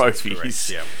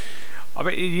trophies. Yeah. I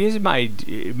mean,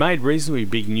 it made reasonably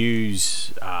big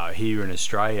news here in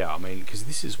Australia. I mean, because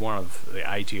this is one of the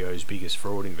ATO's biggest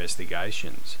fraud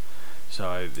investigations.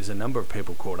 So there's a number of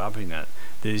people caught up in that.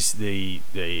 There's the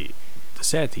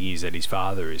sad thing is that his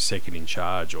father is second in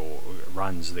charge or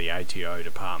runs the ATO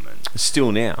department.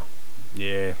 Still now.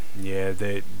 Yeah.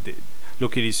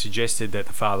 Look, it is suggested that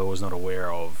the father was not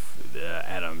aware of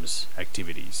Adam's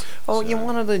activities. Oh, yeah,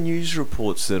 one of the news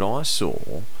reports that I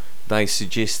saw, they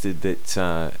suggested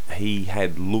that he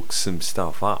had looked some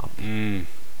stuff up.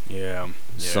 Yeah.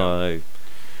 So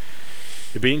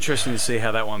it'd be interesting to see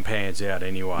how that one pans out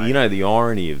anyway. You know, the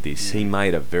irony of this, he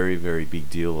made a very, very big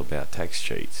deal about tax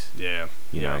cheats. Yeah.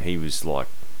 You know, he was like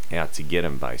out to get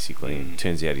him basically. And it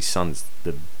turns out his son's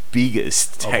the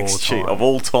biggest tax cheat of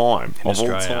all time.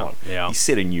 Yeah. He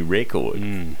set a new record.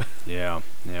 Yeah.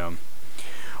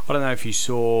 I don't know if you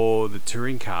saw the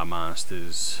Touring Car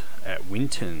Masters at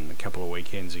Winton a couple of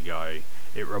weekends ago.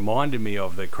 It reminded me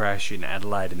of the crash in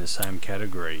Adelaide in the same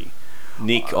category.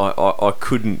 Nick, I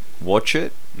couldn't watch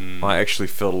it. I actually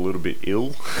felt a little bit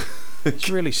ill. It's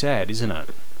really sad, isn't it?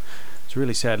 It's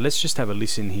really sad. Let's just have a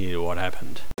listen here to what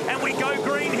happened. And we go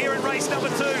green here in race number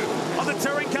 2 of the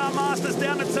Touring Car Masters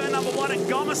down to turn number 1 at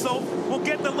Gomersall. We'll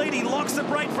get the lead. He locks the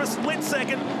brake for a split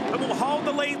second, but we'll hold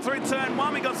the lead through turn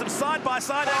 1. We got some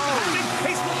side-by-side action.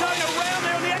 He's going around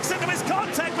there on the exit of his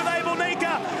contact with Abel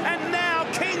Nika, and now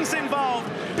King's involved.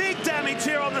 Big damage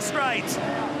here on the straight.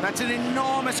 That's an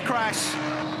enormous crash.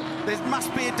 There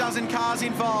must be a dozen cars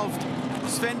involved.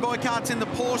 Sven Boykart's in the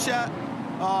Porsche.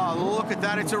 Oh, look at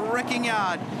that. It's a wrecking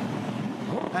yard.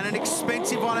 And an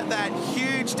expensive one at that.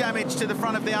 Huge damage to the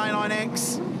front of the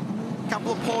A9X. A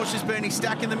couple of Porsches burning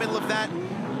stack in the middle of that.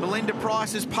 Belinda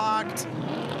Price is parked.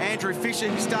 Andrew Fisher,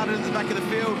 who started at the back of the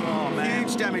field.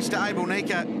 Huge damage to Abel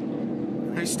Nika,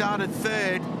 who started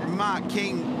third. Mark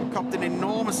King copped an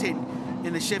enormous hit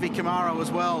in the Chevy Camaro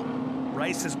as well.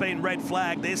 Race has been red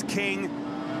flagged. There's King.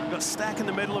 Got Stack in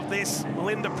the middle of this.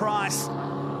 Belinda Price.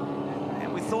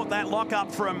 And we thought that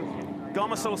lock-up from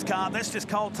Gomersall's car. That's just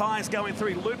cold tyres going through.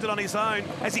 He looped it on his own.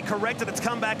 As he corrected, it's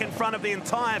come back in front of the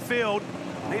entire field.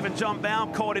 Even John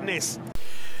Baum caught in this.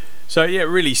 So, yeah,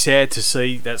 really sad to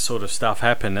see that sort of stuff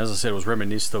happen. As I said, it was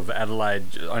reminiscent of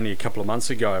Adelaide only a couple of months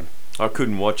ago. I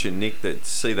couldn't watch it, Nick,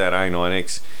 see that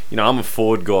A9X. You know, I'm a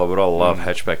Ford guy, but I love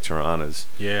hatchback Tiranas.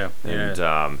 Yeah.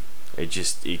 And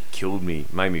it killed me,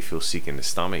 made me feel sick in the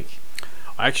stomach.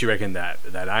 I actually reckon that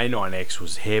A9X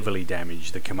was heavily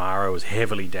damaged. The Camaro was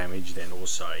heavily damaged, and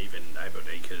also even Abel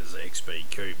Nika's XB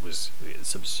Coupe was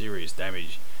some serious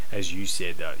damage. As you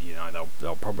said,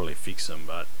 they'll probably fix them,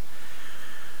 but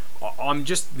I'm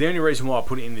just, the only reason why I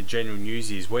put it in the general news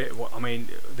is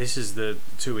this is the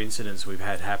 2 incidents we've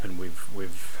had happen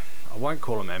with I won't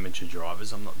call them amateur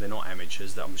drivers. They're not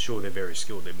amateurs. I'm sure they're very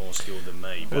skilled. They're more skilled than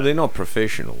me. Well, they're not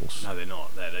professionals. No, they're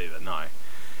not that either. No,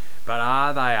 but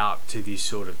are they up to this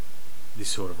sort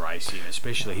of racing?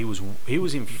 Especially he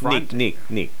was in front.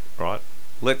 Nick, right?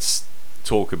 Let's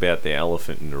talk about the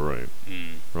elephant in the room,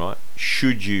 right?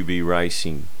 Should you be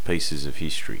racing pieces of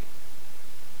history?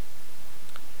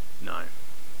 No,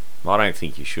 I don't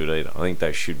think you should either. I think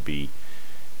they should be,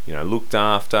 looked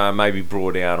after, maybe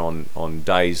brought out on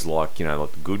days like,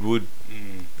 like the Goodwood,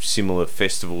 similar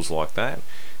festivals like that.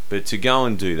 But to go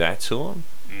and do that to them,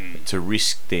 to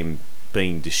risk them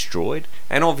being destroyed,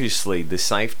 and obviously the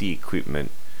safety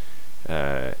equipment,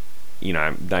 they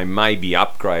may be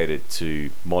upgraded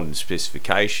to modern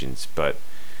specifications, but,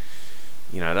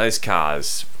 those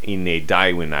cars in their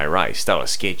day when they raced, they were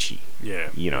sketchy. Yeah,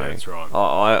 that's right.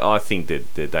 I think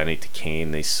that they need to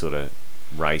can this sort of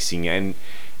racing, and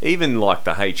even like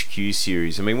the HQ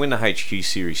series. I mean, when the HQ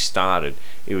series started,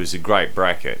 it was a great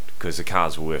bracket because the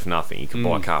cars were worth nothing. You could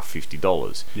buy a car for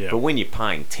 $50. Yeah. But when you're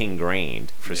paying 10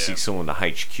 grand for a 6-cylinder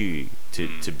HQ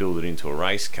to build it into a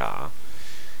race car,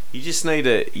 you just need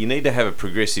to have a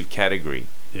progressive category,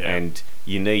 and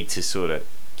you need to sort of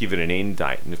give it an end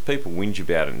date. And if people whinge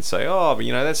about it and say, oh, but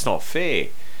that's not fair,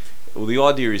 well, the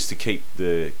idea is to keep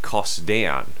the costs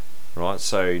down, right?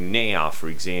 So now, for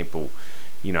example,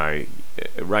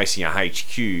 racing a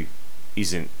HQ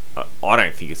isn't, I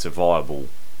don't think it's a viable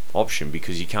option,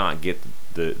 because you can't get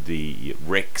the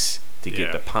wrecks to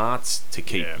get the parts to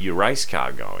keep your race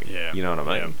car going. You know what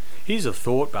I mean? Here's a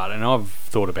thought, Bud, and I've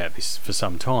thought about this for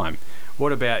some time.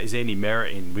 What about, is there any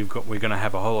merit in, we're going to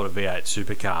have a whole lot of V8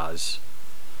 supercars?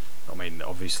 I mean,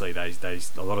 obviously,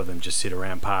 a lot of them just sit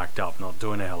around parked up, not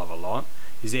doing a hell of a lot.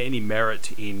 Is there any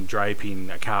merit in draping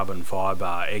a carbon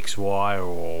fibre XY,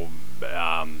 or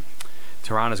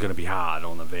Tirana's going to be hard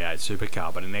on the V8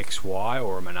 supercar, but an XY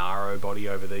or a Monaro body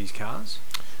over these cars?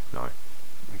 No.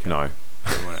 Okay. No.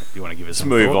 You want to give us some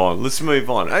move thought? on. Let's move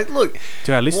on. Hey, look,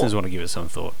 do our listeners want to give us some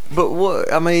thought? But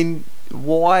what, I mean,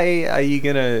 why are you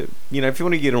gonna? If you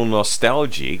want to get all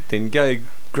nostalgic, then go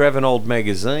grab an old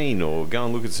magazine or go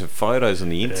and look at some photos on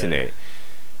the internet.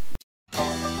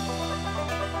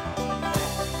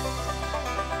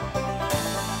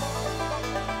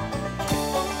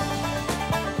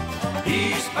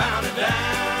 Eastbound and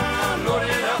down,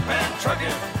 loaded up and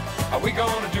trucking. Are we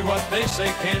gonna do what they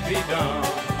say can't be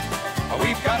done?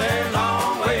 We've got a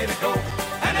long way to go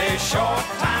and a short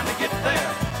time to get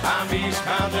there. I'm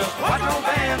eastbound, just watch no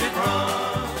bandit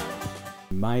run.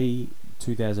 May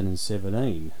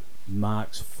 2017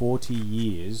 marks 40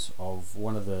 years of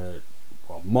one of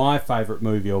my favourite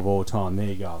movie of all time. There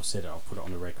you go, I've said it, I'll put it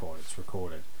on the record, it's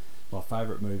recorded. My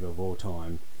favourite movie of all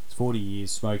time. It's 40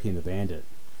 years, Smokey and the Bandit.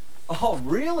 Oh,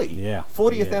 really? Yeah.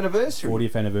 40th anniversary?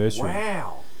 40th anniversary.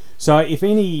 Wow. So if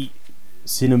any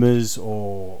cinemas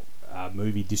or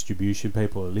movie distribution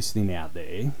people are listening out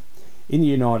there, in the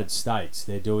United States,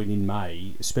 they're doing in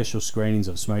May special screenings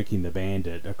of Smokey and the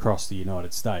Bandit across the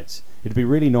United States. It'd be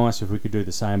really nice if we could do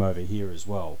the same over here as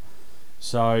well.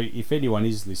 So if anyone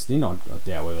is listening, I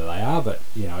doubt whether they are, but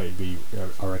it'd be,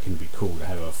 I reckon it'd be cool to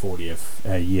have a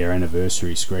 40th year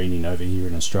anniversary screening over here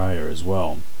in Australia as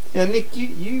well. Now, Nick,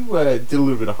 you did a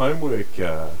little bit of homework.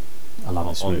 I love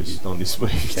this movie. On this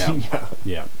movie, didn't you?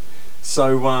 Yeah.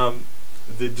 So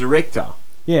the director.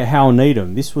 Yeah, Hal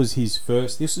Needham. This was his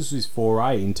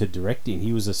foray into directing.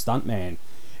 He was a stuntman,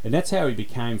 and that's how he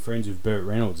became friends with Burt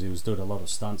Reynolds. He was doing a lot of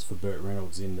stunts for Burt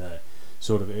Reynolds in the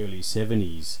sort of early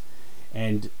 70s,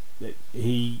 and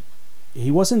he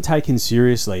wasn't taken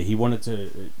seriously. He wanted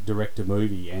to direct a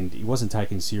movie, and he wasn't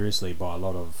taken seriously by a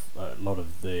lot of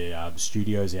the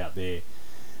studios out there.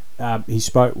 He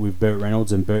spoke with Burt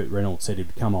Reynolds, and Burt Reynolds said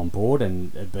he'd come on board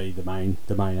and be the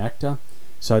main actor.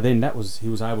 So then he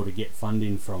was able to get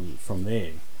funding from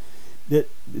there.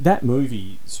 That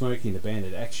movie, Smokey and the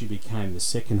Bandit, actually became the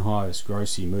second highest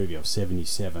grossing movie of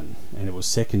 77, and it was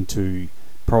second to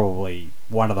probably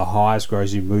one of the highest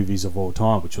grossing movies of all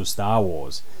time, which was Star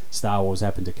Wars. Star Wars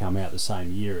happened to come out the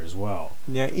same year as well.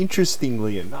 Now,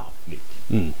 interestingly enough, Nick,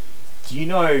 do you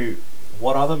know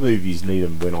what other movies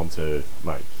Needham went on to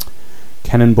make?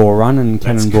 Cannonball Run and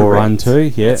Cannonball Run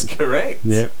 2. Yeah, that's correct.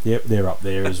 Yep, they're up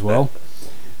there as well.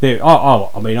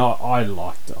 I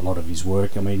liked a lot of his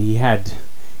work. I mean, he had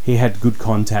good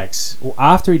contacts. Well,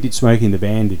 after he did Smokey and the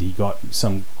Bandit, he got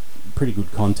some pretty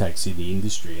good contacts in the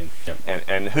industry.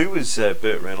 And who was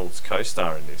Burt Reynolds'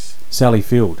 co-star in this? Sally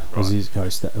Field was his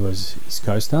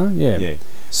co-star. Yeah.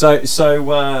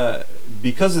 So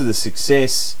because of the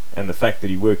success and the fact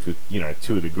that he worked with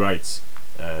two of the greats,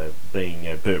 being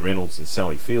Burt Reynolds and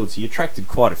Sally Fields, he attracted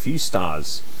quite a few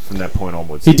stars from that point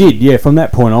onwards. He did, yeah. From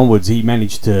that point onwards, he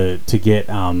managed to get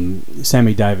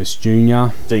Sammy Davis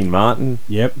Jr., Dean Martin.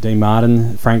 Yep, Dean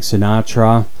Martin, Frank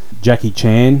Sinatra, Jackie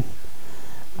Chan.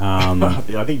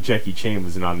 I think Jackie Chan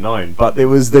was an unknown, but there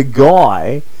was the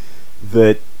guy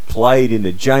that played in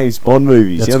the James Bond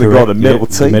movies. That's the guy with the metal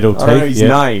teeth. The metal teeth. I don't know his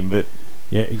name, but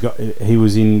yeah, he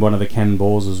was in one of the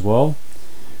Cannonballs as well.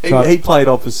 He played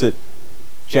opposite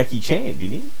Jackie Chan, didn't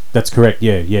he? That's correct.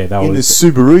 Yeah. That in was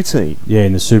the Subaru team. Yeah,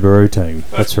 in the Subaru team.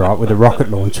 That's right, with the rocket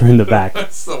launcher in the back.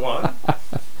 That's the one.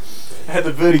 Had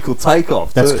the vertical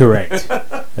takeoff. That's too. correct.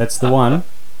 That's the one.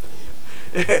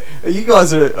 You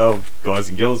guys are, guys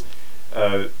and girls,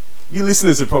 you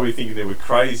listeners are probably thinking they were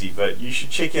crazy, but you should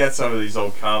check out some of these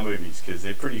old car movies because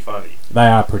they're pretty funny. They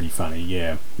are pretty funny,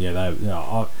 yeah.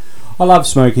 I love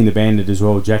Smokey and the Bandit as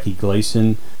well. Jackie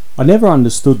Gleason. I never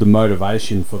understood the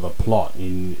motivation for the plot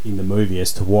in the movie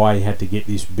as to why he had to get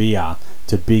this beer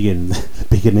to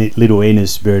biggen little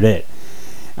Ennis Burdett.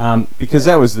 Because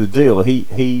that was the deal.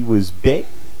 He was bet.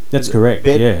 That's correct.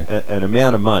 Yeah, an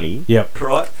amount of money. Yep.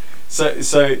 Right. So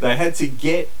they had to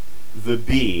get the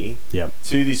beer. Yep.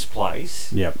 To this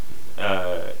place. Yep.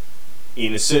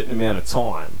 In a certain amount of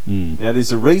time. Now,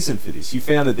 there's a reason for this. You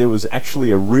found that there was actually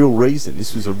a real reason.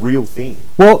 This was a real thing.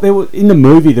 Well, in the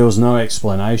movie there was no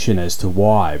explanation as to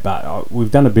why, but we've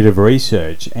done a bit of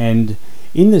research, and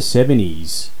in the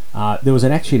 70s there was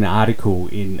actually an article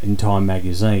in Time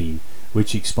magazine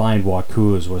which explained why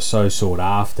Coors was so sought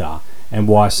after and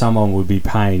why someone would be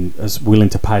willing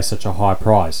to pay such a high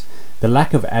price. The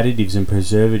lack of additives and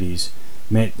preservatives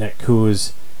meant that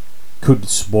Coors could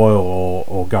spoil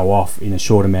or go off in a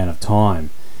short amount of time,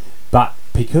 but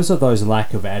because of those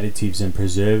lack of additives and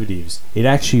preservatives, it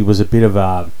actually was a bit of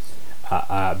a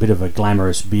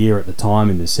glamorous beer at the time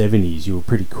in the 70s. You were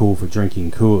pretty cool for drinking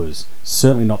Coors.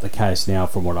 Certainly not the case now,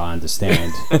 from what I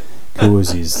understand.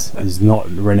 Coors is not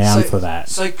renowned for that.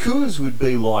 So Coors would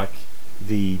be like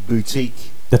the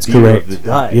boutique. That's beer correct. Of the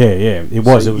day. Yeah. It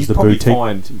was the boutique.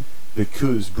 Find the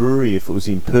Coors brewery, if it was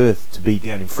in Perth, to be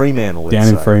down in Fremantle. Down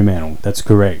in Fremantle, that's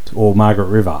correct. Or Margaret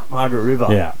River.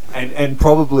 Yeah. And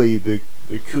probably the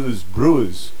Coors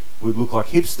brewers would look like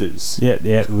hipsters.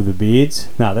 Yeah, with the beards.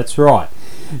 No, that's right.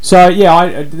 So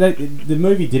yeah, the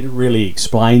movie didn't really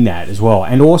explain that as well,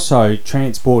 and also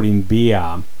transporting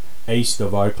beer east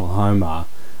of Oklahoma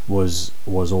was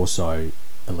also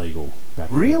illegal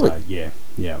back in the day.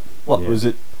 Yeah. What was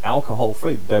it? Alcohol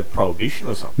free? That prohibition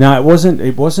or something? No,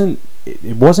 it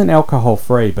wasn't alcohol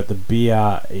free, but the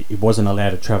beer it wasn't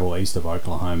allowed to travel east of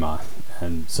Oklahoma,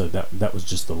 and so that was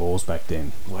just the laws back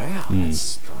then. Wow, that's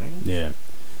strange.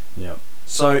 Yeah.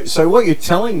 So what you're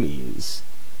telling me is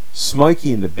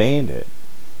Smokey and the Bandit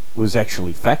was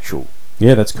actually factual.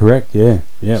 Yeah, that's correct. Yeah.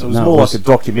 So it was more like a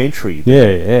documentary.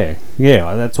 Yeah.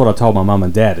 That's what I told my mum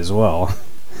and dad as well.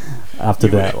 After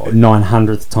the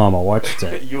 900th time I watched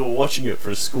it. You were watching it for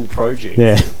a school project.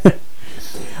 Yeah.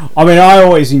 I mean, I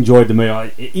always enjoyed the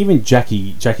movie. Even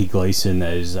Jackie Gleason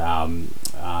as the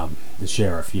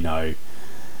sheriff,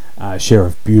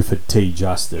 Sheriff Buford T.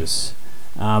 Justice.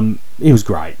 He was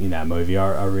great in that movie.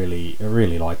 I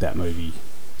really liked that movie.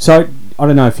 So, I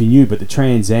don't know if you knew, but the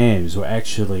Trans Ams were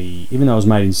actually, even though it was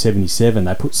made in 77,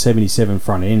 they put 77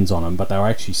 front ends on them, but they were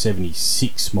actually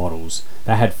 76 models.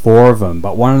 They had 4 of them,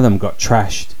 but one of them got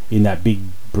trashed in that big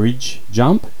bridge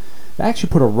jump. They actually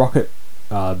put a rocket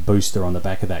booster on the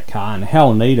back of that car, and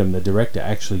Hal Needham, the director,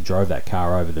 actually drove that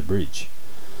car over the bridge.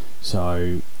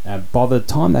 So, by the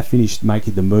time they finished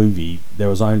making the movie, there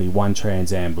was only one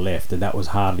Trans Am left, and that was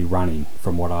hardly running,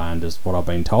 from what I've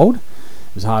been told.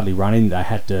 It was hardly running. They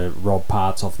had to rob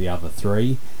parts off the other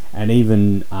 3, and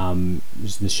even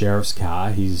the sheriff's car,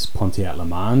 his Pontiac Le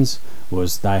Mans,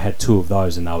 they had 2 of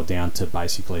those, and they were down to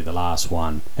basically the last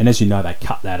one. And as you know, they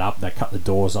cut that up. They cut the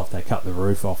doors off. They cut the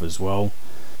roof off as well.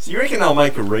 So you reckon they'll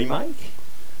make a remake?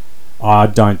 I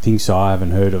don't think so. I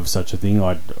haven't heard of such a thing.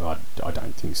 I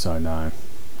don't think so. No.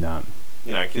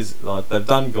 Because they've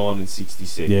done Gone in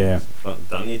 67. Yeah.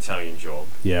 Done the Italian Job.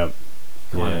 Yeah.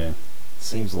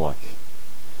 Seems like.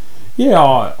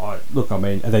 Yeah, look, I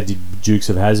mean, they did Dukes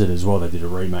of Hazzard as well. They did a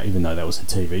remake, even though that was a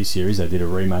TV series. They did a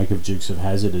remake of Dukes of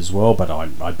Hazzard as well. But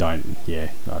I don't.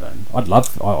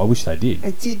 I wish they did.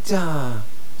 They did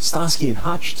Starsky and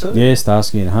Hutch too. Yeah,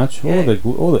 Starsky and Hutch. Yeah.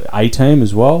 All the A-Team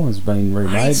as well has been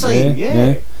remade.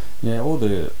 Yeah.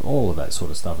 All of that sort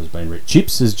of stuff has been.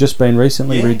 Chips has just been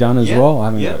recently redone as well.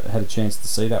 I haven't had a chance to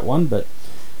see that one, but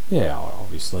yeah,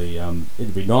 obviously,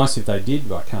 it'd be nice if they did,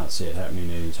 but I can't see it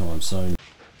happening anytime soon.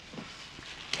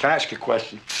 Can I ask you a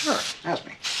question? Sure, ask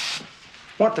me.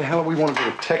 What the hell are we want to do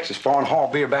to Texas for and haul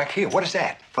beer back here? What is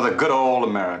that? For the good old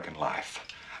American life.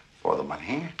 For the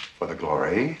money, for the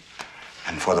glory,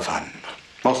 and for the fun.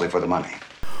 Mostly for the money.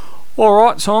 All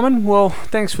right, Simon. Well,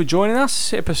 thanks for joining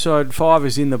us. Episode 5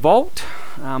 is in the vault.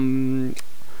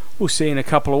 We'll see you in a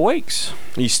couple of weeks.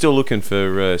 Are you still looking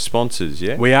for sponsors,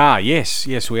 yeah? We are, yes.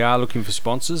 Yes, we are looking for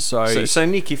sponsors. So,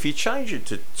 Nick, if you change it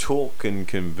to Torque and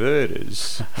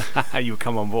Converters... you'll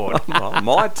come on board. I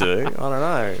might do. I don't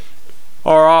know.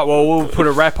 All right, well, we'll put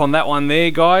a wrap on that one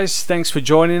there, guys. Thanks for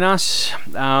joining us.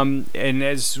 And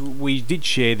as we did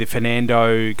share the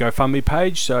Fernando GoFundMe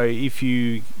page, so if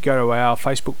you go to our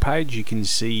Facebook page, you can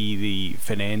see the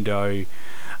Fernando...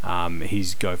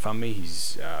 his GoFundMe.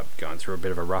 He's going through a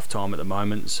bit of a rough time at the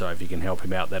moment, so if you can help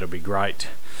him out, that'll be great.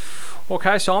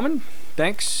 Okay, Simon,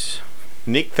 thanks.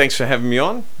 Nick, thanks for having me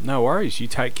on. No worries. You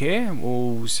take care.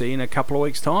 We'll see you in a couple of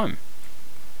weeks' time.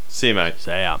 See you, mate.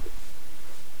 See ya.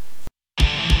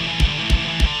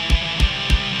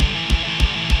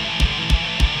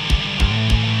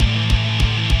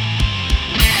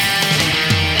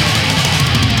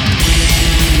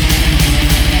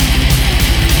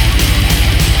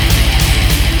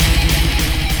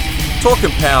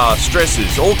 Talking power,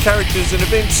 stresses, all characters and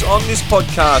events on this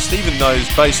podcast, even those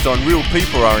based on real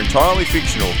people, are entirely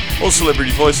fictional. All celebrity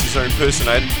voices are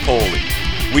impersonated poorly.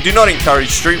 We do not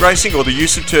encourage street racing or the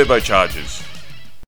use of turbochargers.